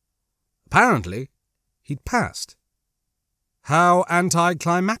wall. Apparently, he'd passed. How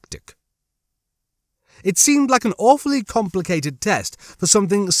anticlimactic. It seemed like an awfully complicated test for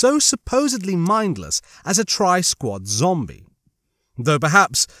something so supposedly mindless as a tri-squad zombie. Though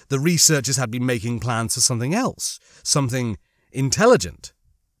perhaps the researchers had been making plans for something else, something intelligent.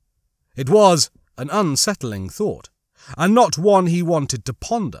 It was an unsettling thought, and not one he wanted to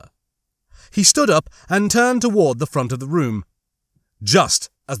ponder. He stood up and turned toward the front of the room. Just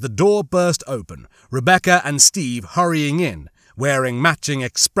as the door burst open, Rebecca and Steve hurrying in, wearing matching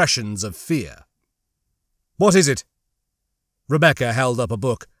expressions of fear. "What is it?" Rebecca held up a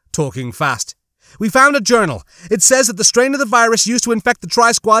book, talking fast. "We found a journal. It says that the strain of the virus used to infect the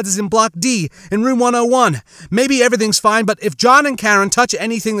Tri-Squads is in Block D, in Room 101. Maybe everything's fine, but if John and Karen touch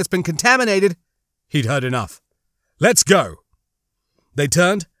anything that's been contaminated..." He'd heard enough. "Let's go." They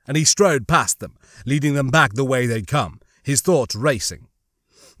turned, and he strode past them, leading them back the way they'd come, his thoughts racing.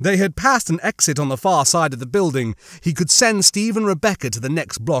 They had passed an exit on the far side of the building. He could send Steve and Rebecca to the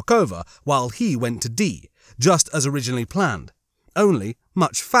next block over, while he went to D, just as originally planned. Only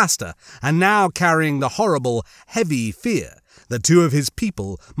much faster, and now carrying the horrible, heavy fear that two of his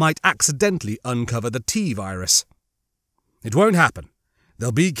people might accidentally uncover the T-virus. It won't happen.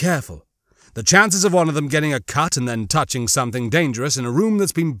 They'll be careful. The chances of one of them getting a cut and then touching something dangerous in a room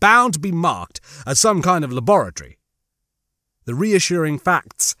that's been bound to be marked as some kind of laboratory. The reassuring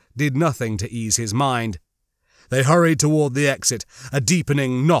facts did nothing to ease his mind. They hurried toward the exit, a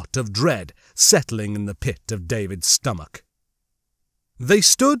deepening knot of dread settling in the pit of David's stomach. They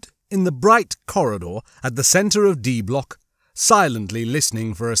stood in the bright corridor at the center of D Block, silently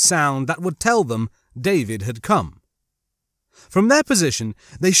listening for a sound that would tell them David had come. From their position,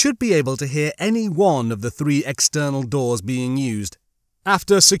 they should be able to hear any one of the 3 external doors being used.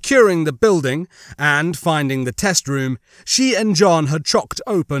 After securing the building and finding the test room, she and John had chocked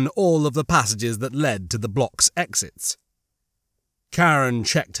open all of the passages that led to the block's exits. Karen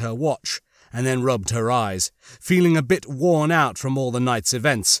checked her watch and then rubbed her eyes, feeling a bit worn out from all the night's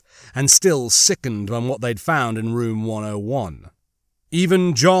events, and still sickened on what they'd found in room 101.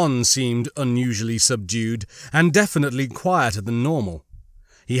 Even John seemed unusually subdued, and definitely quieter than normal.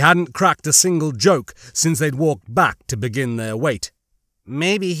 He hadn't cracked a single joke since they'd walked back to begin their wait.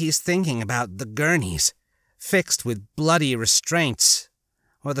 Maybe he's thinking about the gurneys, fixed with bloody restraints,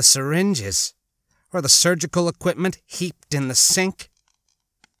 or the syringes, or the surgical equipment heaped in the sink.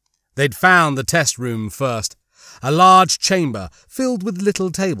 They'd found the test room first, a large chamber filled with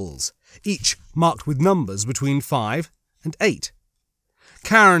little tables, each marked with numbers between 5 and 8.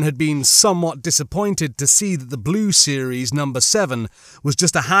 Karen had been somewhat disappointed to see that the Blue Series number 7 was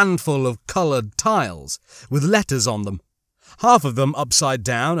just a handful of coloured tiles with letters on them, half of them upside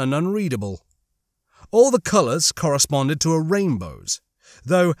down and unreadable. All the colours corresponded to a rainbow's,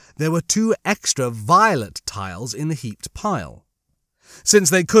 though there were 2 extra violet tiles in the heaped pile. Since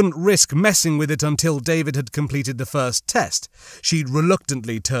they couldn't risk messing with it until David had completed the first test, she'd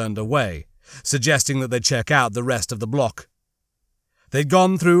reluctantly turned away, suggesting that they check out the rest of the block. They'd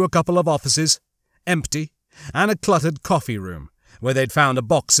gone through a couple of offices, empty, and a cluttered coffee room, where they'd found a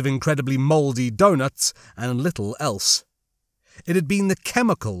box of incredibly mouldy donuts and little else. It had been the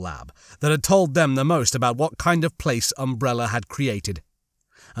chemical lab that had told them the most about what kind of place Umbrella had created.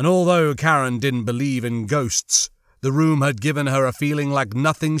 And although Karen didn't believe in ghosts, the room had given her a feeling like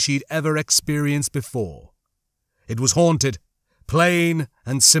nothing she'd ever experienced before. It was haunted, plain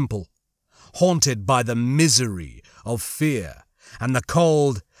and simple, haunted by the misery of fear and the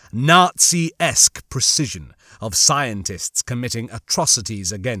cold, Nazi-esque precision of scientists committing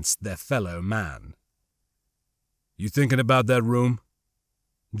atrocities against their fellow man. "You thinking about that room?"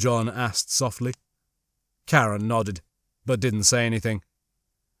 John asked softly. Karen nodded, but didn't say anything.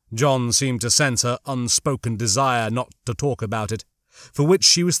 John seemed to sense her unspoken desire not to talk about it, for which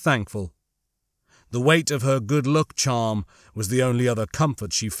she was thankful. The weight of her good-luck charm was the only other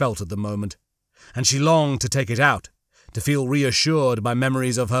comfort she felt at the moment, and she longed to take it out, to feel reassured by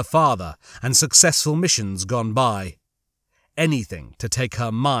memories of her father and successful missions gone by. Anything to take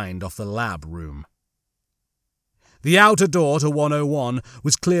her mind off the lab room. The outer door to 101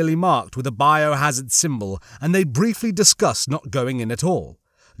 was clearly marked with a biohazard symbol, and they briefly discussed not going in at all,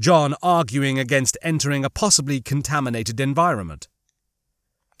 John arguing against entering a possibly contaminated environment.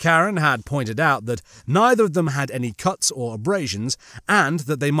 Karen had pointed out that neither of them had any cuts or abrasions, and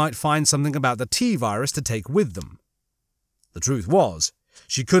that they might find something about the T-virus to take with them. The truth was,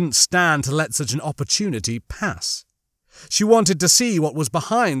 she couldn't stand to let such an opportunity pass. She wanted to see what was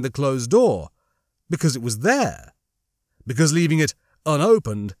behind the closed door, because it was there, because leaving it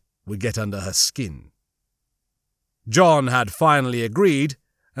unopened would get under her skin. John had finally agreed,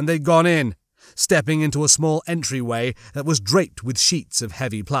 and they'd gone in, stepping into a small entryway that was draped with sheets of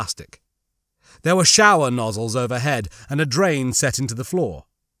heavy plastic. There were shower nozzles overhead and a drain set into the floor.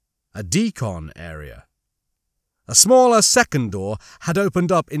 A decon area. A smaller second door had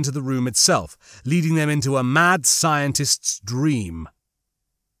opened up into the room itself, leading them into a mad scientist's dream.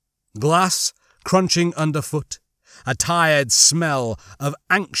 Glass crunching underfoot, a tired smell of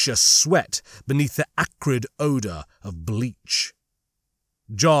anxious sweat beneath the acrid odour of bleach.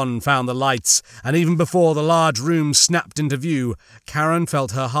 John found the lights, and even before the large room snapped into view, Karen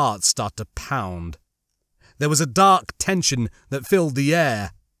felt her heart start to pound. There was a dark tension that filled the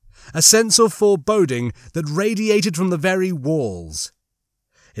air, a sense of foreboding that radiated from the very walls.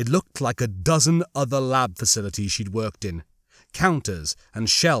 It looked like a dozen other lab facilities she'd worked in, counters and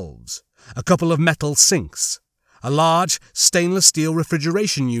shelves, a couple of metal sinks, a large stainless steel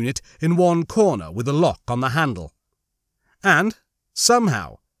refrigeration unit in one corner with a lock on the handle. And,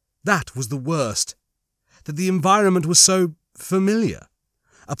 somehow, that was the worst, that the environment was so familiar,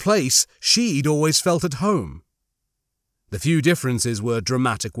 a place she'd always felt at home. The few differences were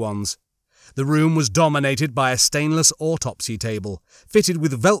dramatic ones. The room was dominated by a stainless autopsy table, fitted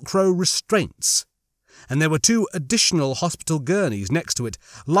with Velcro restraints, and there were 2 additional hospital gurneys next to it,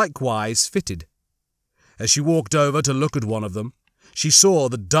 likewise fitted. As she walked over to look at one of them, she saw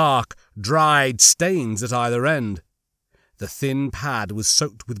the dark, dried stains at either end. The thin pad was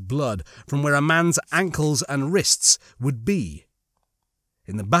soaked with blood from where a man's ankles and wrists would be.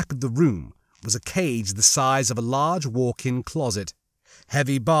 In the back of the room was a cage the size of a large walk-in closet,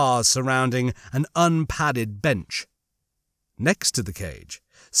 heavy bars surrounding an unpadded bench. Next to the cage,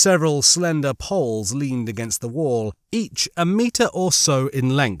 several slender poles leaned against the wall, each a metre or so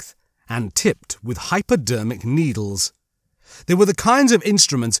in length, and tipped with hypodermic needles. They were the kinds of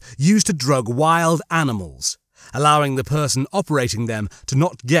instruments used to drug wild animals, allowing the person operating them to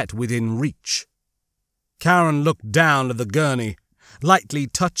not get within reach. Karen looked down at the gurney, lightly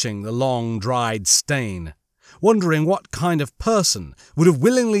touching the long-dried stain, wondering what kind of person would have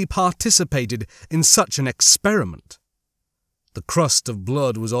willingly participated in such an experiment. The crust of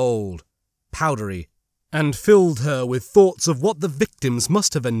blood was old, powdery, and filled her with thoughts of what the victims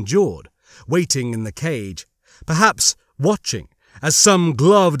must have endured, waiting in the cage, perhaps watching as some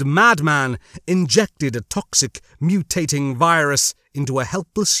gloved madman injected a toxic, mutating virus into a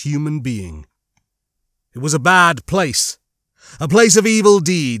helpless human being. It was a bad place, a place of evil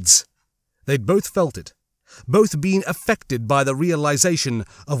deeds. They'd both felt it, both been affected by the realization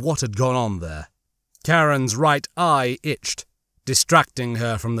of what had gone on there. Karen's right eye itched, distracting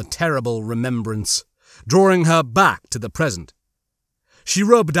her from the terrible remembrance, drawing her back to the present. She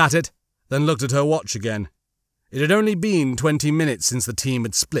rubbed at it, then looked at her watch again. It had only been 20 minutes since the team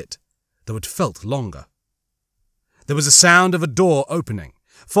had split, though it felt longer. There was a sound of a door opening,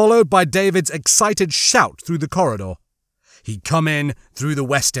 followed by David's excited shout through the corridor. He'd come in through the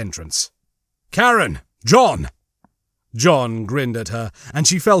west entrance. "Karen! John!" John grinned at her, and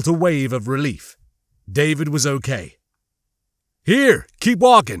she felt a wave of relief. David was okay. "Here, keep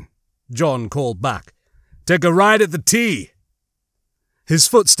walking," John called back. "Take a ride at the T." His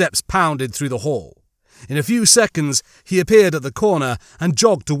footsteps pounded through the hall. In a few seconds, he appeared at the corner and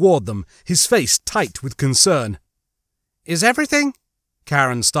jogged toward them, his face tight with concern. "Is everything?"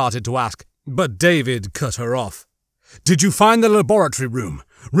 Karen started to ask, but David cut her off. "Did you find the laboratory room?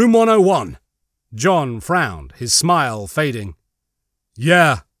 Room 101? John frowned, his smile fading.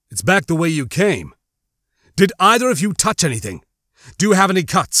 "Yeah, it's back the way you came. Did either of you touch anything? Do you have any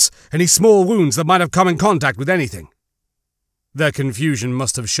cuts, any small wounds that might have come in contact with anything?" Their confusion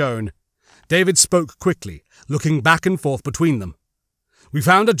must have shown. David spoke quickly, looking back and forth between them. "We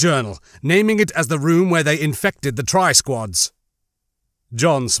found a journal, naming it as the room where they infected the tri-squads."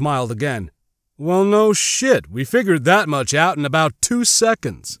 John smiled again. "Well, no shit, we figured that much out in about 2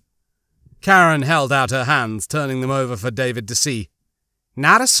 seconds. Karen held out her hands, turning them over for David to see.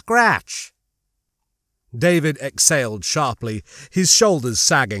 "Not a scratch." David exhaled sharply, his shoulders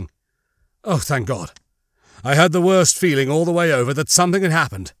sagging. "Oh, thank God. I had the worst feeling all the way over that something had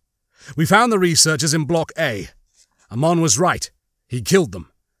happened. We found the researchers in Block A. Amon was right. He killed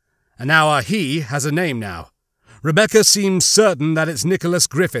them. And our he has a name now. Rebecca seems certain that it's Nicholas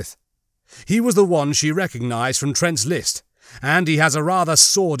Griffith. He was the one she recognized from Trent's list, and he has a rather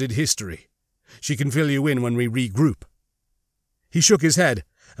sordid history. She can fill you in when we regroup." He shook his head,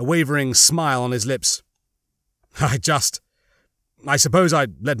 a wavering smile on his lips. I suppose I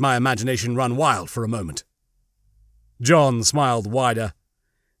let my imagination run wild for a moment." John smiled wider.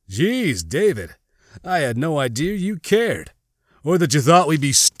 "Geez, David, I had no idea you cared, or that you thought we'd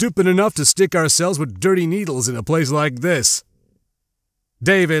be stupid enough to stick ourselves with dirty needles in a place like this."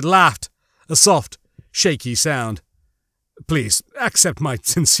 David laughed, a soft, shaky sound. "Please, accept my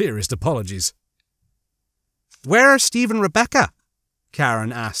sincerest apologies." "Where are Steve and Rebecca?"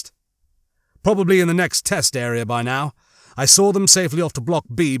 Karen asked. "Probably in the next test area by now. I saw them safely off to Block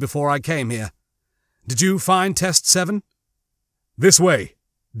B before I came here. Did you find Test 7? "This way,"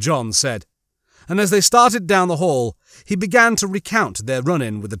 John said, and as they started down the hall, he began to recount their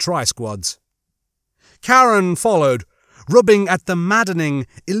run-in with the tri-squads. Karen followed, rubbing at the maddening,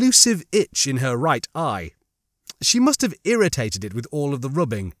 elusive itch in her right eye. She must have irritated it with all of the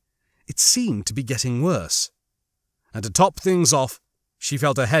rubbing. It seemed to be getting worse. And to top things off, she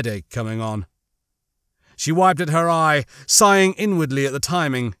felt a headache coming on. She wiped at her eye, sighing inwardly at the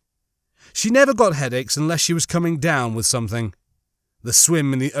timing. She never got headaches unless she was coming down with something. The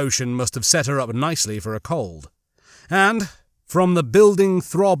swim in the ocean must have set her up nicely for a cold. And, from the building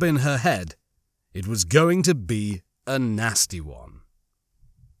throb in her head, it was going to be a nasty one.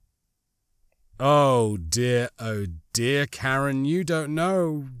 Oh dear, Karen, you don't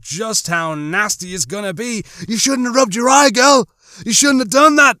know just how nasty it's gonna be. You shouldn't have rubbed your eye, girl. You shouldn't have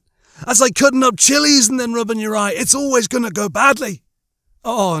done that. That's like cutting up chilies and then rubbing your eye. It's always gonna go badly.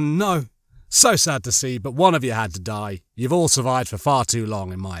 Oh no. So sad to see, but one of you had to die. You've all survived for far too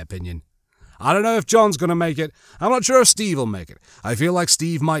long, in my opinion. I don't know if John's going to make it. I'm not sure if Steve will make it. I feel like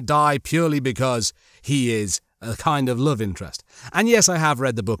Steve might die purely because he is a kind of love interest. And yes, I have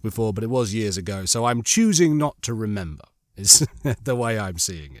read the book before, but it was years ago, so I'm choosing not to remember, is the way I'm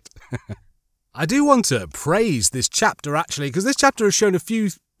seeing it. I do want to praise this chapter, actually, because this chapter has shown a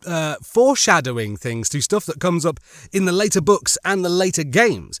few foreshadowing things to stuff that comes up in the later books and the later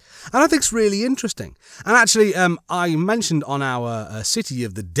games. And I think it's really interesting. And actually, I mentioned on our City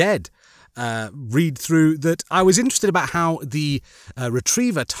of the Dead read through that I was interested about how the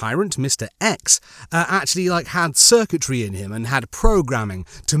retriever tyrant, Mr. X, actually had circuitry in him and had programming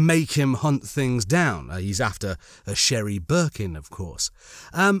to make him hunt things down. He's after Sherry Birkin, of course.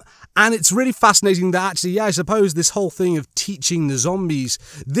 And it's really fascinating that actually, I suppose this whole thing of teaching the zombies,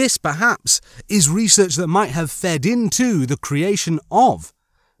 this perhaps is research that might have fed into the creation of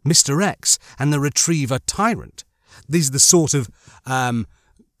Mr. X and the retriever tyrant. These are the sort of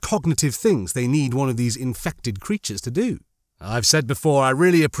cognitive things they need one of these infected creatures to do. I've said before, I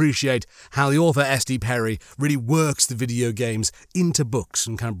really appreciate how the author S.D. Perry really works the video games into books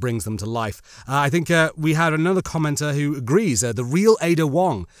and kind of brings them to life. I think we had another commenter who agrees. The real Ada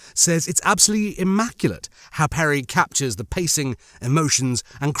Wong says it's absolutely immaculate how Perry captures the pacing, emotions,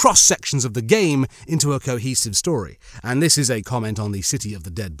 and cross-sections of the game into a cohesive story. And this is a comment on the City of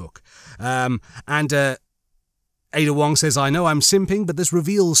the Dead book. Ada Wong says, I know I'm simping, but this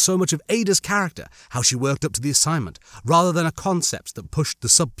reveals so much of Ada's character, how she worked up to the assignment, rather than a concept that pushed the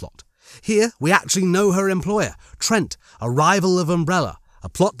subplot. Here, we actually know her employer, Trent, a rival of Umbrella, a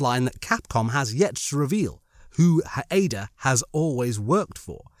plotline that Capcom has yet to reveal, who Ada has always worked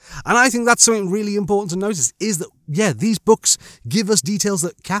for. And I think that's something really important to notice, is that, yeah, these books give us details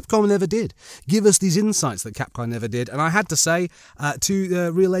that Capcom never did, give us these insights that Capcom never did. And I had to say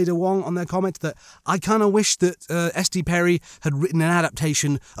to Real Ada Wong on their comment that I kind of wish that S.D. Perry had written an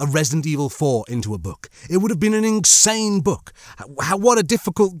adaptation of Resident Evil 4 into a book. It would have been an insane book. What a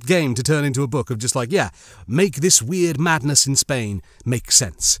difficult game to turn into a book of just make this weird madness in Spain make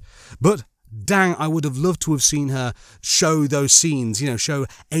sense. But dang, I would have loved to have seen her show those scenes, show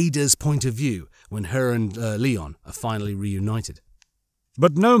Ada's point of view when her and Leon are finally reunited.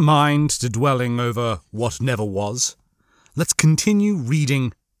 But no mind to dwelling over what never was. Let's continue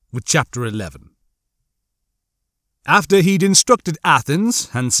reading with chapter 11. After he'd instructed Athens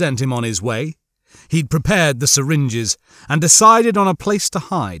and sent him on his way, he'd prepared the syringes and decided on a place to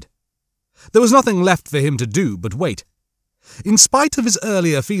hide. There was nothing left for him to do but wait. In spite of his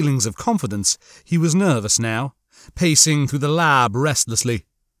earlier feelings of confidence, he was nervous now, pacing through the lab restlessly.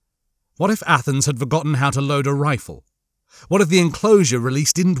 What if Athens had forgotten how to load a rifle? What if the enclosure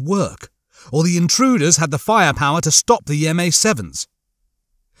release didn't work? Or the intruders had the firepower to stop the MA7s?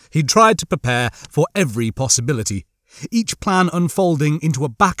 He'd tried to prepare for every possibility, each plan unfolding into a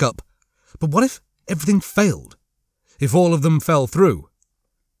backup. But what if everything failed? If all of them fell through?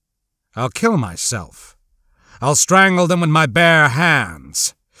 I'll kill myself. I'll strangle them with my bare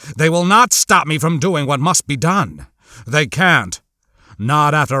hands. They will not stop me from doing what must be done. They can't.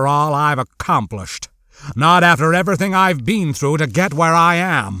 Not after all I've accomplished. Not after everything I've been through to get where I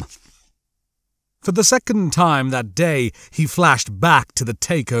am. For the second time that day, he flashed back to the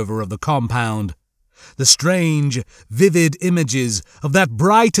takeover of the compound. The strange, vivid images of that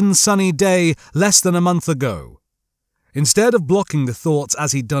bright and sunny day less than a month ago. Instead of blocking the thoughts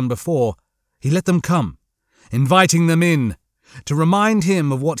as he'd done before, he let them come, inviting them in, to remind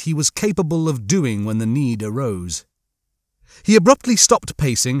him of what he was capable of doing when the need arose. He abruptly stopped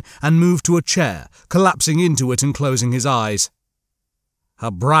pacing and moved to a chair, collapsing into it and closing his eyes.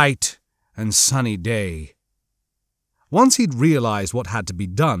 A bright and sunny day. Once he'd realized what had to be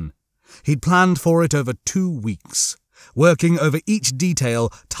done, he'd planned for it over 2 weeks, working over each detail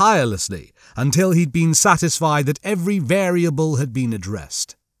tirelessly until he'd been satisfied that every variable had been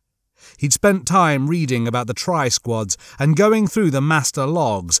addressed. He'd spent time reading about the tri-squads and going through the master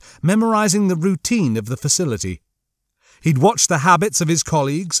logs, memorizing the routine of the facility. He'd watched the habits of his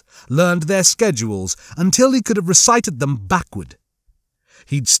colleagues, learned their schedules, until he could have recited them backward.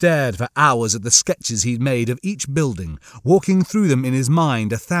 He'd stared for hours at the sketches he'd made of each building, walking through them in his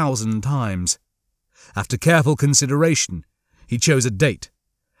mind 1,000 times. After careful consideration, he chose a date,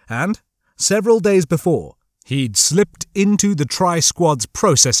 and, several days before, he'd slipped into the Tri-Squad's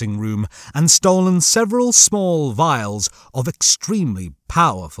processing room and stolen several small vials of extremely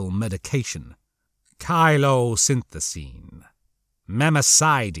powerful medication. Chylosynthesine,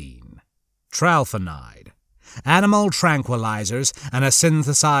 memicidine, tralfanide, animal tranquilizers, and a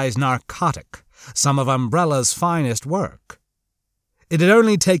synthesized narcotic, some of Umbrella's finest work. It had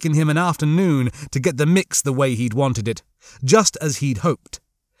only taken him an afternoon to get the mix the way he'd wanted it, just as he'd hoped.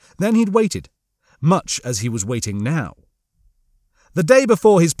 Then he'd waited, much as he was waiting now. The day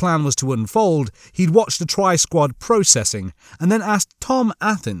before his plan was to unfold, he'd watched the Tri-Squad processing and then asked Tom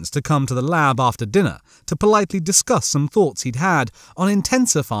Athens to come to the lab after dinner to politely discuss some thoughts he'd had on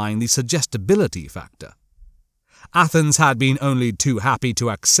intensifying the suggestibility factor. Athens had been only too happy to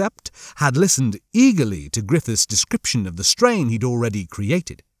accept, had listened eagerly to Griffith's description of the strain he'd already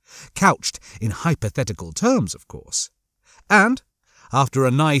created, couched in hypothetical terms, of course. And, after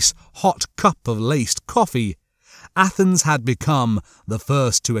a nice hot cup of laced coffee, Athens had become the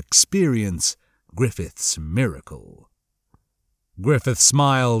first to experience Griffith's miracle. Griffith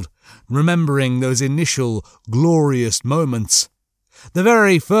smiled, remembering those initial glorious moments, the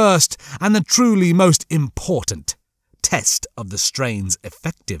very first and the truly most important test of the strain's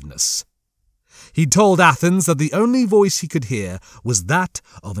effectiveness. He told Athens that the only voice he could hear was that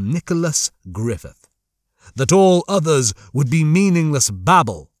of Nicholas Griffith, that all others would be meaningless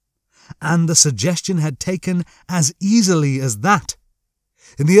babble, and the suggestion had taken as easily as that.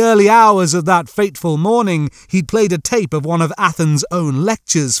 In the early hours of that fateful morning, he'd played a tape of one of Athens' own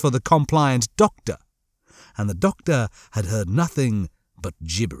lectures for the compliant doctor, and the doctor had heard nothing but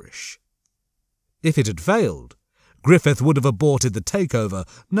gibberish. If it had failed, Griffith would have aborted the takeover,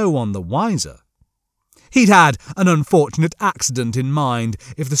 no one the wiser. He'd had an unfortunate accident in mind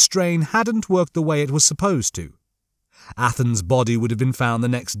if the strain hadn't worked the way it was supposed to. Athens' body would have been found the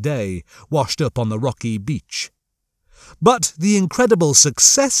next day, washed up on the rocky beach. But the incredible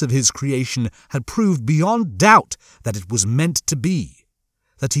success of his creation had proved beyond doubt that it was meant to be,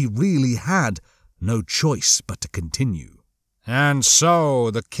 that he really had no choice but to continue. And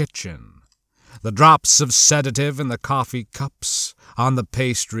so the kitchen. The drops of sedative in the coffee cups, on the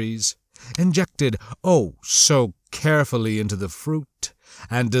pastries, injected so carefully into the fruit,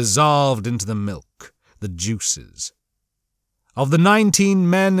 and dissolved into the milk, the juices. Of the 19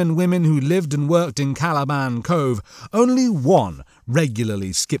 men and women who lived and worked in Caliban Cove, only one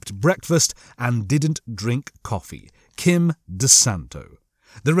regularly skipped breakfast and didn't drink coffee, Kim DeSanto,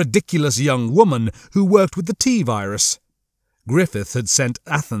 the ridiculous young woman who worked with the T-virus. Griffith had sent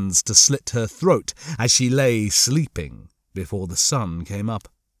Athens to slit her throat as she lay sleeping before the sun came up.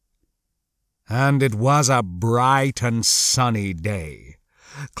 And it was a bright and sunny day,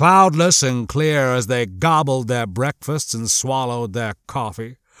 cloudless and clear as they gobbled their breakfasts and swallowed their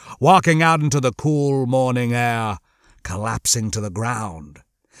coffee, walking out into the cool morning air, collapsing to the ground,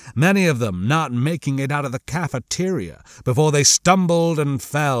 many of them not making it out of the cafeteria before they stumbled and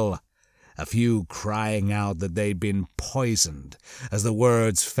fell, a few crying out that they'd been poisoned as the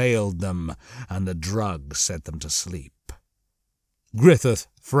words failed them and the drug sent them to sleep. Griffith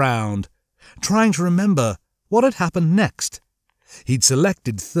frowned, trying to remember what had happened next. He'd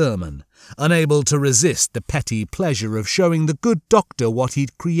selected Thurman, unable to resist the petty pleasure of showing the good doctor what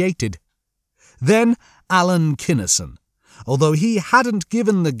he'd created. Then Alan Kinnison, although he hadn't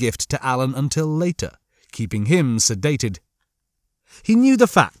given the gift to Alan until later, keeping him sedated. He knew the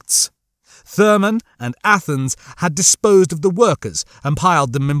facts. Thurman and Athens had disposed of the workers and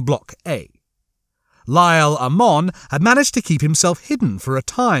piled them in Block A. Lyle Amon had managed to keep himself hidden for a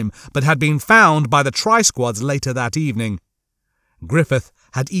time, but had been found by the tri-squads later that evening. Griffith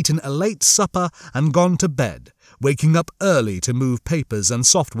had eaten a late supper and gone to bed, waking up early to move papers and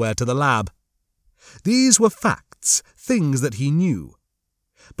software to the lab. These were facts, things that he knew.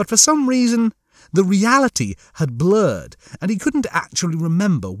 But for some reason, the reality had blurred, and he couldn't actually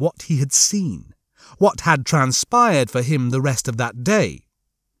remember what he had seen, what had transpired for him the rest of that day.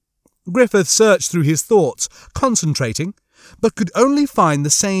 Griffith searched through his thoughts, concentrating, but could only find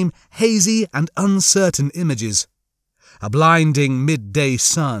the same hazy and uncertain images. A blinding midday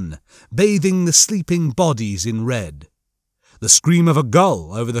sun, bathing the sleeping bodies in red. The scream of a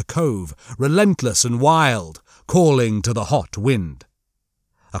gull over the cove, relentless and wild, calling to the hot wind.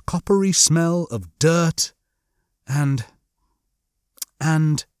 A coppery smell of dirt and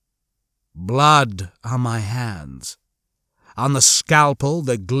blood on my hands. On the scalpel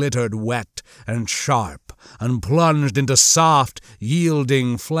they glittered wet and sharp, and plunged into soft,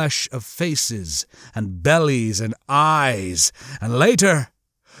 yielding flesh of faces, and bellies and eyes, and later,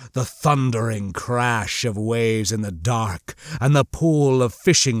 the thundering crash of waves in the dark, and the pool of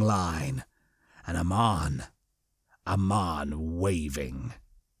fishing line, and Amon waving.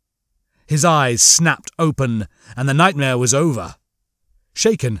 His eyes snapped open, and the nightmare was over.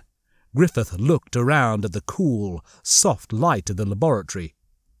 Shaken, Griffith looked around at the cool, soft light of the laboratory.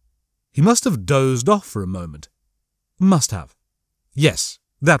 He must have dozed off for a moment. Must have. Yes,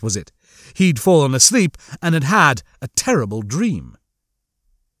 that was it. He'd fallen asleep and had had a terrible dream.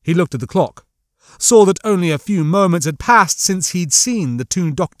 He looked at the clock, saw that only a few moments had passed since he'd seen the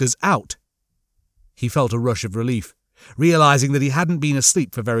two doctors out. He felt a rush of relief, realizing that he hadn't been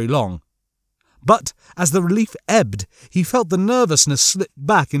asleep for very long. But as the relief ebbed, he felt the nervousness slip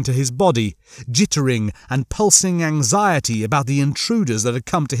back into his body, jittering and pulsing anxiety about the intruders that had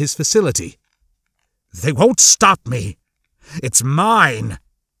come to his facility. "They won't stop me! It's mine!"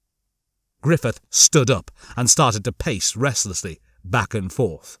 Griffith stood up and started to pace restlessly back and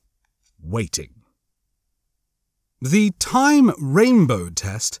forth, waiting. The time rainbow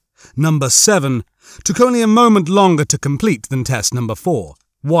test, number 7, took only a moment longer to complete than test number 4,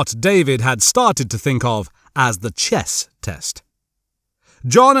 what David had started to think of as the chess test.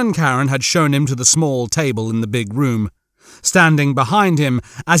 John and Karen had shown him to the small table in the big room, standing behind him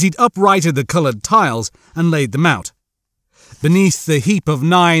as he'd uprighted the coloured tiles and laid them out. Beneath the heap of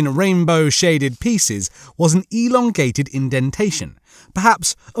 9 rainbow-shaded pieces was an elongated indentation,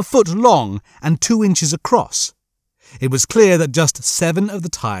 perhaps a foot long and 2 inches across. It was clear that just 7 of the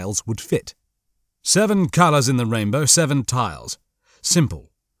tiles would fit. 7 colours in the rainbow, 7 tiles.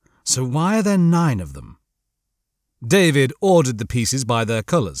 Simple. So why are there 9 of them? David ordered the pieces by their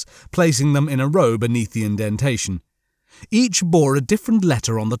colours, placing them in a row beneath the indentation. Each bore a different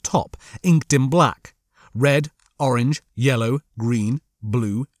letter on the top, inked in black: red, orange, yellow, green,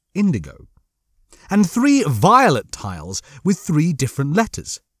 blue, indigo. And 3 violet tiles with 3 different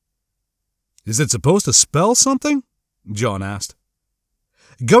letters. "Is it supposed to spell something?" John asked.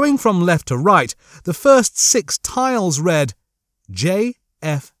 Going from left to right, the first 6 tiles read JFMAMJ.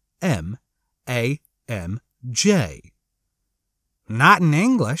 Not in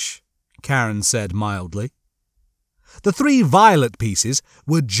English, Karen said mildly. The 3 violet pieces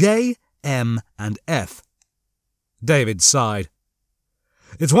were J, M, and F. David sighed.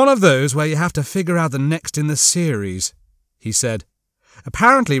 "It's one of those where you have to figure out the next in the series," he said,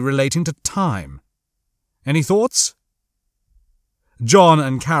 "apparently relating to time. Any thoughts?" John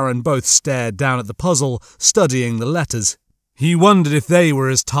and Karen both stared down at the puzzle, studying the letters. He wondered if they were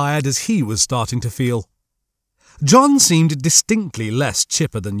as tired as he was starting to feel. John seemed distinctly less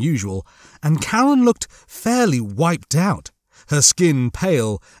chipper than usual, and Karen looked fairly wiped out, her skin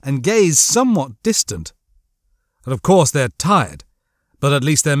pale and gaze somewhat distant. And of course they're tired, but at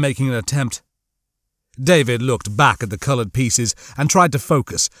least they're making an attempt. David looked back at the coloured pieces and tried to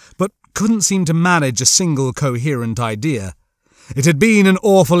focus, but couldn't seem to manage a single coherent idea. It had been an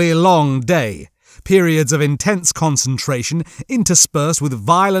awfully long day, periods of intense concentration interspersed with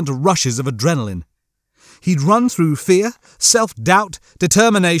violent rushes of adrenaline. He'd run through fear, self-doubt,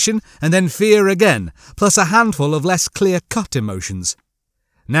 determination, and then fear again, plus a handful of less clear-cut emotions.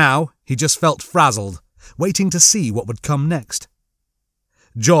 Now he just felt frazzled, waiting to see what would come next.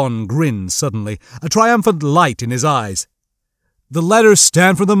 John grinned suddenly, a triumphant light in his eyes. "The letters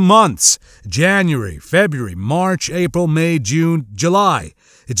stand for the months. January, February, March, April, May, June, July.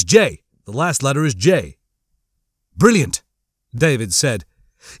 It's J. The last letter is J." "Brilliant," David said.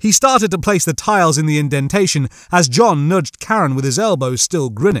 He started to place the tiles in the indentation as John nudged Karen with his elbow, still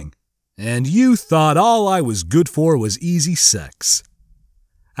grinning. "And you thought all I was good for was easy sex."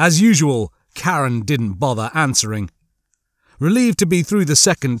 As usual, Karen didn't bother answering. Relieved to be through the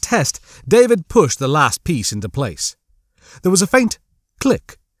second test, David pushed the last piece into place. There was a faint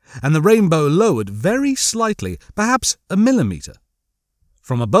click, and the rainbow lowered very slightly, perhaps a millimetre.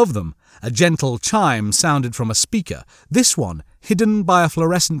 From above them, a gentle chime sounded from a speaker, this one hidden by a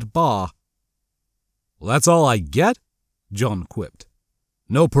fluorescent bar. "Well, that's all I get?" John quipped.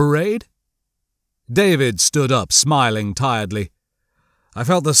 "No parade?" David stood up, smiling tiredly. "I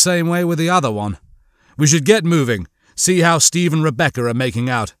felt the same way with the other one. We should get moving, see how Steve and Rebecca are making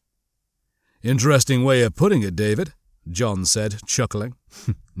out." "Interesting way of putting it, David," John said, chuckling.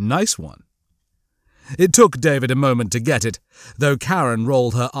 "Nice one." It took David a moment to get it, though Karen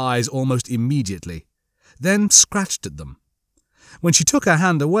rolled her eyes almost immediately, then scratched at them. When she took her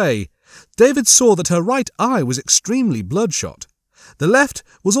hand away, David saw that her right eye was extremely bloodshot. The left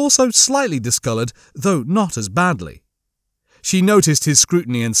was also slightly discoloured, though not as badly. She noticed his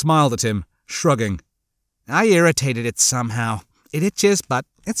scrutiny and smiled at him, shrugging. "I irritated it somehow. It itches, but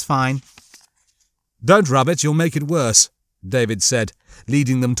it's fine." "Don't rub it, you'll make it worse," David said,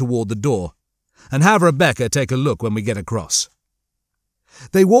 leading them toward the door. "And have Rebecca take a look when we get across."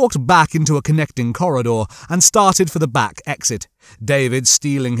 They walked back into a connecting corridor and started for the back exit, David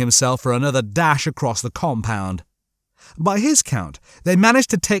steeling himself for another dash across the compound. By his count, they managed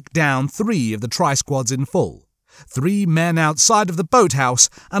to take down 3 of the tri-squads in full, 3 men outside of the boathouse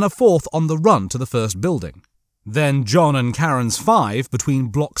and a 4th on the run to the first building. Then John and Karen's 5 between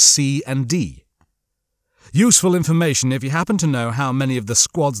blocks C and D. Useful information if you happen to know how many of the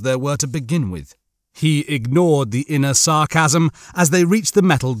squads there were to begin with. He ignored the inner sarcasm as they reached the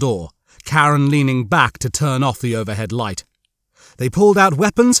metal door, Karen leaning back to turn off the overhead light. They pulled out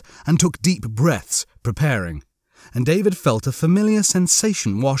weapons and took deep breaths, preparing, and David felt a familiar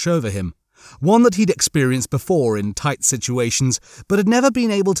sensation wash over him, one that he'd experienced before in tight situations but had never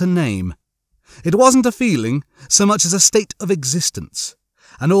been able to name. It wasn't a feeling so much as a state of existence,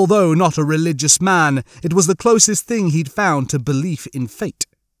 and although not a religious man, it was the closest thing he'd found to belief in fate.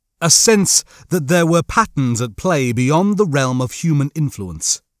 a sense that there were patterns at play beyond the realm of human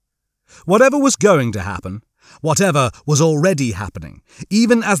influence. Whatever was going to happen, whatever was already happening,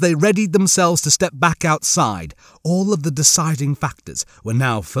 even as they readied themselves to step back outside, all of the deciding factors were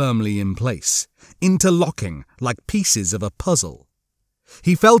now firmly in place, interlocking like pieces of a puzzle.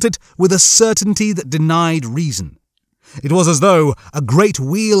 He felt it with a certainty that denied reason. It was as though a great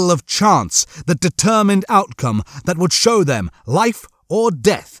wheel of chance that determined outcome that would show them life or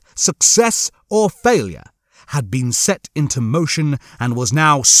death, success or failure, had been set into motion and was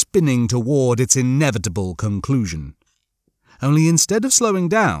now spinning toward its inevitable conclusion. Only instead of slowing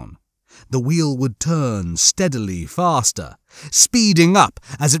down, the wheel would turn steadily faster, speeding up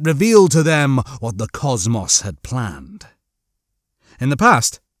as it revealed to them what the cosmos had planned. In the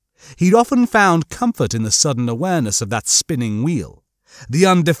past, he'd often found comfort in the sudden awareness of that spinning wheel, the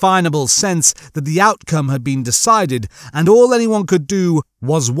undefinable sense that the outcome had been decided and all anyone could do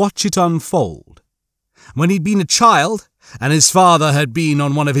was watch it unfold. When he'd been a child, and his father had been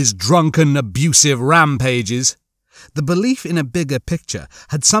on one of his drunken, abusive rampages, the belief in a bigger picture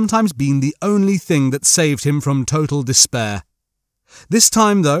had sometimes been the only thing that saved him from total despair. This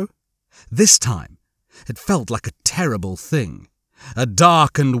time, it felt like a terrible thing. A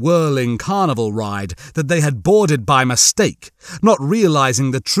dark and whirling carnival ride that they had boarded by mistake, not realizing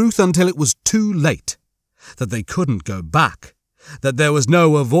the truth until it was too late. That they couldn't go back. That there was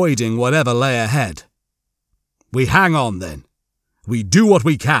no avoiding whatever lay ahead. We hang on then. We do what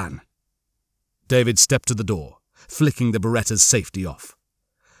we can. David stepped to the door, flicking the Beretta's safety off.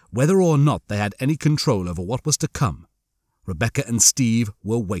 Whether or not they had any control over what was to come, Rebecca and Steve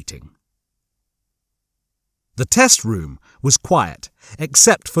were waiting. The test room was quiet,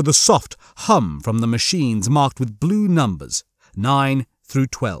 except for the soft hum from the machines marked with blue numbers, 9 through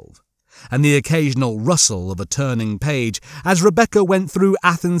 12, and the occasional rustle of a turning page as Rebecca went through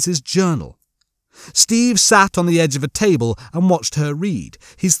Athens's journal. Steve sat on the edge of a table and watched her read,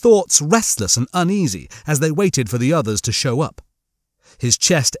 his thoughts restless and uneasy as they waited for the others to show up. His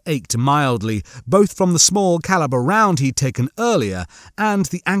chest ached mildly, both from the small caliber round he'd taken earlier and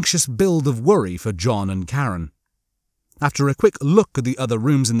the anxious build of worry for John and Karen. After a quick look at the other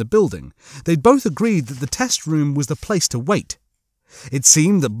rooms in the building, they'd both agreed that the test room was the place to wait. It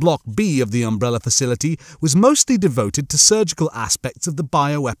seemed that Block B of the Umbrella facility was mostly devoted to surgical aspects of the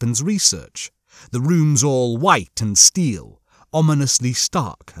bioweapons research, the rooms all white and steel, ominously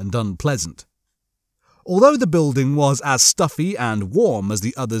stark and unpleasant. Although the building was as stuffy and warm as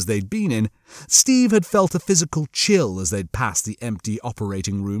the others they'd been in, Steve had felt a physical chill as they'd passed the empty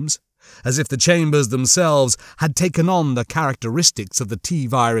operating rooms, as if the chambers themselves had taken on the characteristics of the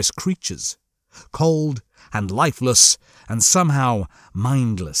T-virus creatures, cold and lifeless and somehow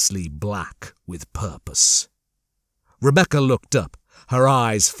mindlessly black with purpose. Rebecca looked up, her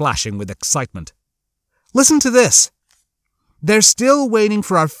eyes flashing with excitement. "Listen to this! They're still waiting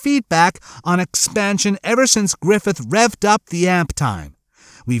for our feedback on expansion ever since Griffith revved up the amp time.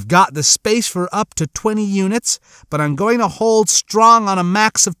 We've got the space for up to 20 units, but I'm going to hold strong on a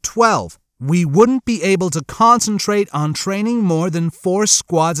max of 12. We wouldn't be able to concentrate on training more than 4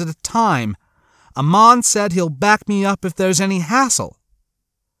 squads at a time. Amon said he'll back me up if there's any hassle."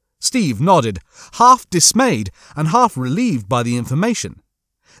 Steve nodded, half dismayed and half relieved by the information.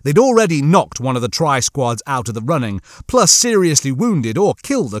 They'd already knocked one of the tri-squads out of the running, plus seriously wounded or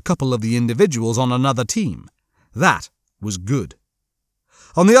killed a couple of the individuals on another team. That was good.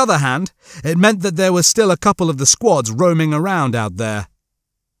 On the other hand, it meant that there was still a couple of the squads roaming around out there.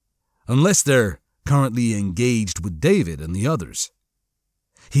 Unless they're currently engaged with David and the others.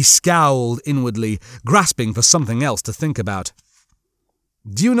 He scowled inwardly, grasping for something else to think about.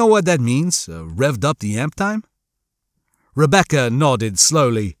 "Do you know what that means, revved up the amp time?" Rebecca nodded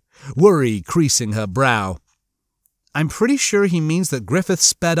slowly, worry creasing her brow. "I'm pretty sure he means that Griffith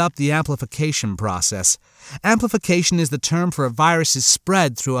sped up the amplification process. Amplification is the term for a virus's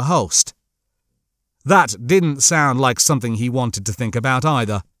spread through a host." That didn't sound like something he wanted to think about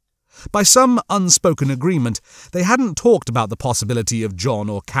either. By some unspoken agreement, they hadn't talked about the possibility of John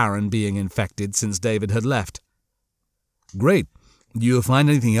or Karen being infected since David had left. "Great. Do you find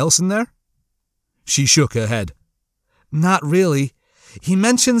anything else in there?" She shook her head. "Not really. He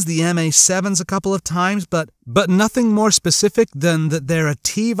mentions the MA7s a couple of times, but nothing more specific than that they're a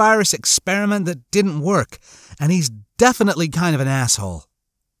T-virus experiment that didn't work, and he's definitely kind of an asshole."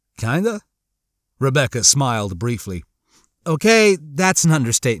 "Kinda?" Rebecca smiled briefly. "Okay, that's an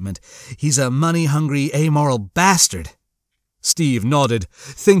understatement. He's a money-hungry, amoral bastard." Steve nodded,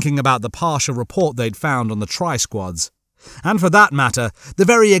 thinking about the partial report they'd found on the tri-squads. And for that matter, the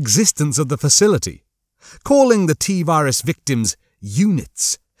very existence of the facility. Calling the T-virus victims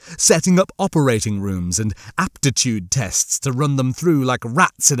units setting up operating rooms and aptitude tests to run them through like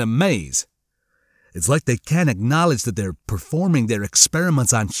rats in a maze. It's like they can't acknowledge that they're performing their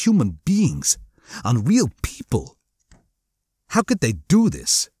experiments on human beings, on real people. How could they do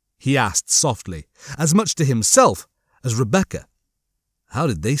this? He asked softly, as much to himself as Rebecca. How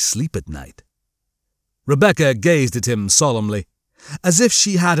did they sleep at night? Rebecca gazed at him solemnly, as if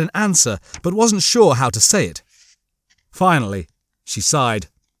she had an answer but wasn't sure how to say it. Finally, she sighed.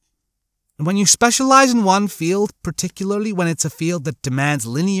 When you specialize in one field, particularly when it's a field that demands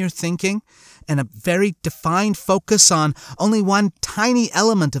linear thinking and a very defined focus on only one tiny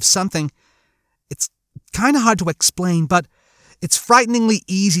element of something, it's kind of hard to explain, but it's frighteningly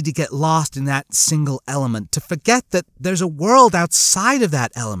easy to get lost in that single element, to forget that there's a world outside of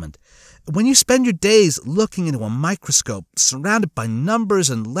that element. When you spend your days looking into a microscope, surrounded by numbers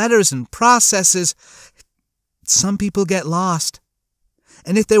and letters and processes, some people get lost.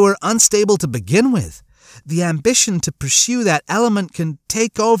 And if they were unstable to begin with, the ambition to pursue that element can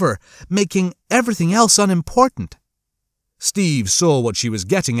take over, making everything else unimportant. Steve saw what she was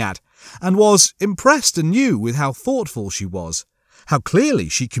getting at, and was impressed anew with how thoughtful she was, how clearly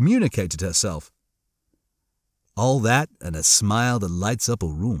she communicated herself. All that and a smile that lights up a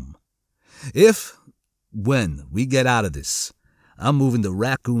room. When we get out of this, I'm moving to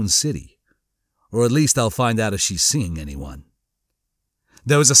Raccoon City. Or at least I'll find out if she's seeing anyone.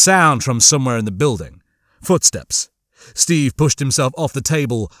 There was a sound from somewhere in the building. Footsteps. Steve pushed himself off the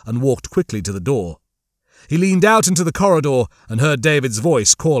table and walked quickly to the door. He leaned out into the corridor and heard David's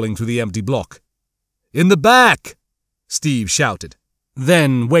voice calling through the empty block. "In the back!" Steve shouted,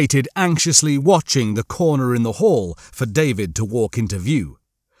 then waited anxiously watching the corner in the hall for David to walk into view.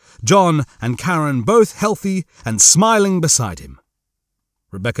 John and Karen both healthy and smiling beside him.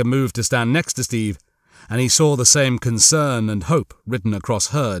 Rebecca moved to stand next to Steve, and he saw the same concern and hope written across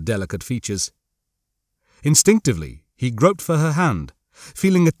her delicate features. Instinctively, he groped for her hand,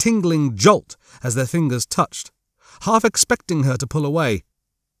 feeling a tingling jolt as their fingers touched, half expecting her to pull away.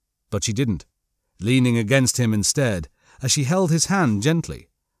 But she didn't, leaning against him instead, as she held his hand gently,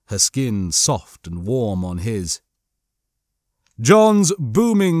 her skin soft and warm on his. John's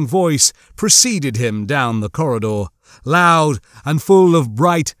booming voice preceded him down the corridor, loud and full of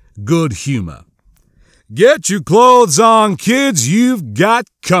bright good humor. "Get your clothes on, kids, you've got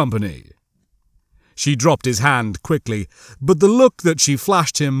company." She dropped his hand quickly, but the look that she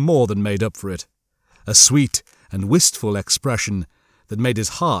flashed him more than made up for it. A sweet and wistful expression that made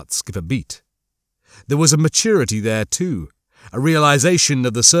his heart skip a beat. There was a maturity there, too, a realization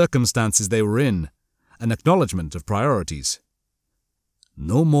of the circumstances they were in, an acknowledgement of priorities.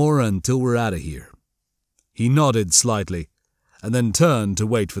 "No more until we're out of here." He nodded slightly, and then turned to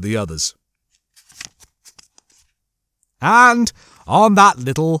wait for the others. And on that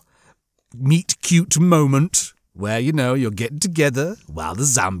little meet-cute moment where, you're getting together while the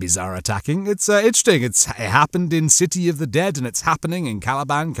zombies are attacking, it's interesting. It happened in City of the Dead, and it's happening in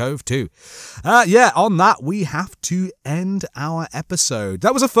Caliban Cove too. On that, we have to end our episode.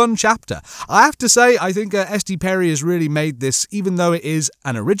 That was a fun chapter. I have to say, I think S.T. Perry has really made this, even though it is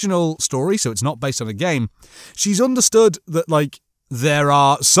an original story, so it's not based on a game, she's understood that, there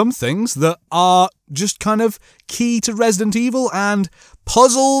are some things that are just kind of key to Resident Evil and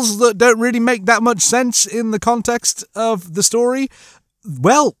puzzles that don't really make that much sense in the context of the story.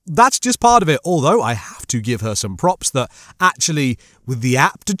 Well, that's just part of it, although I have to give her some props that actually, with the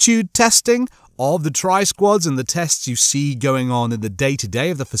aptitude testing of the tri-squads and the tests you see going on in the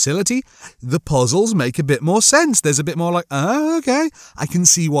day-to-day of the facility, the puzzles make a bit more sense. There's a bit more okay, I can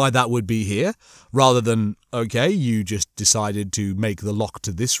see why that would be here, rather than, okay, you just decided to make the lock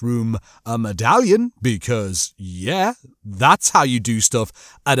to this room a medallion, because, yeah, that's how you do stuff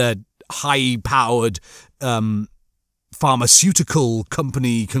at a high-powered pharmaceutical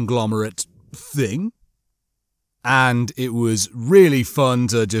company conglomerate thing. And it was really fun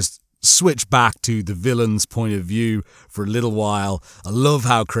to just switch back to the villain's point of view for a little while. I love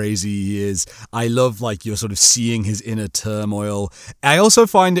how crazy he is. I love, you're sort of seeing his inner turmoil. I also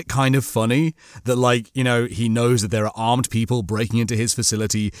find it kind of funny that, he knows that there are armed people breaking into his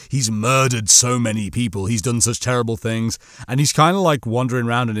facility. He's murdered so many people. He's done such terrible things. And he's kind of, wandering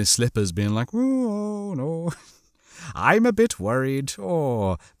around in his slippers being like, "Oh, no, I'm a bit worried.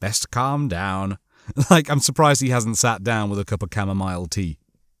 Oh, best calm down." I'm surprised he hasn't sat down with a cup of chamomile tea.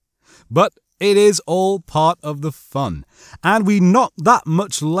 But it is all part of the fun. And we not that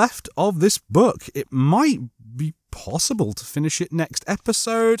much left of this book. It might be possible to finish it next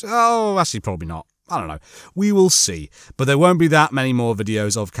episode. Oh, actually, probably not. I don't know. We will see. But there won't be that many more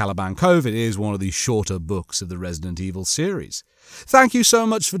videos of Caliban Cove. It is one of the shorter books of the Resident Evil series. Thank you so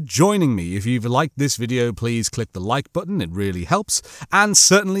much for joining me. If you've liked this video, please click the like button. It really helps. And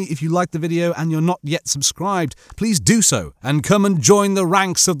certainly, if you like the video and you're not yet subscribed, please do so and come and join the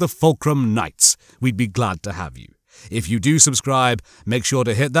ranks of the Fulcrum Knights. We'd be glad to have you. If you do subscribe, make sure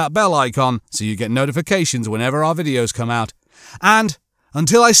to hit that bell icon so you get notifications whenever our videos come out. And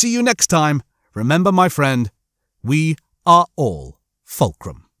until I see you next time, remember, my friend, we are all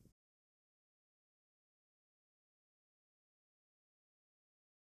Fulcrum.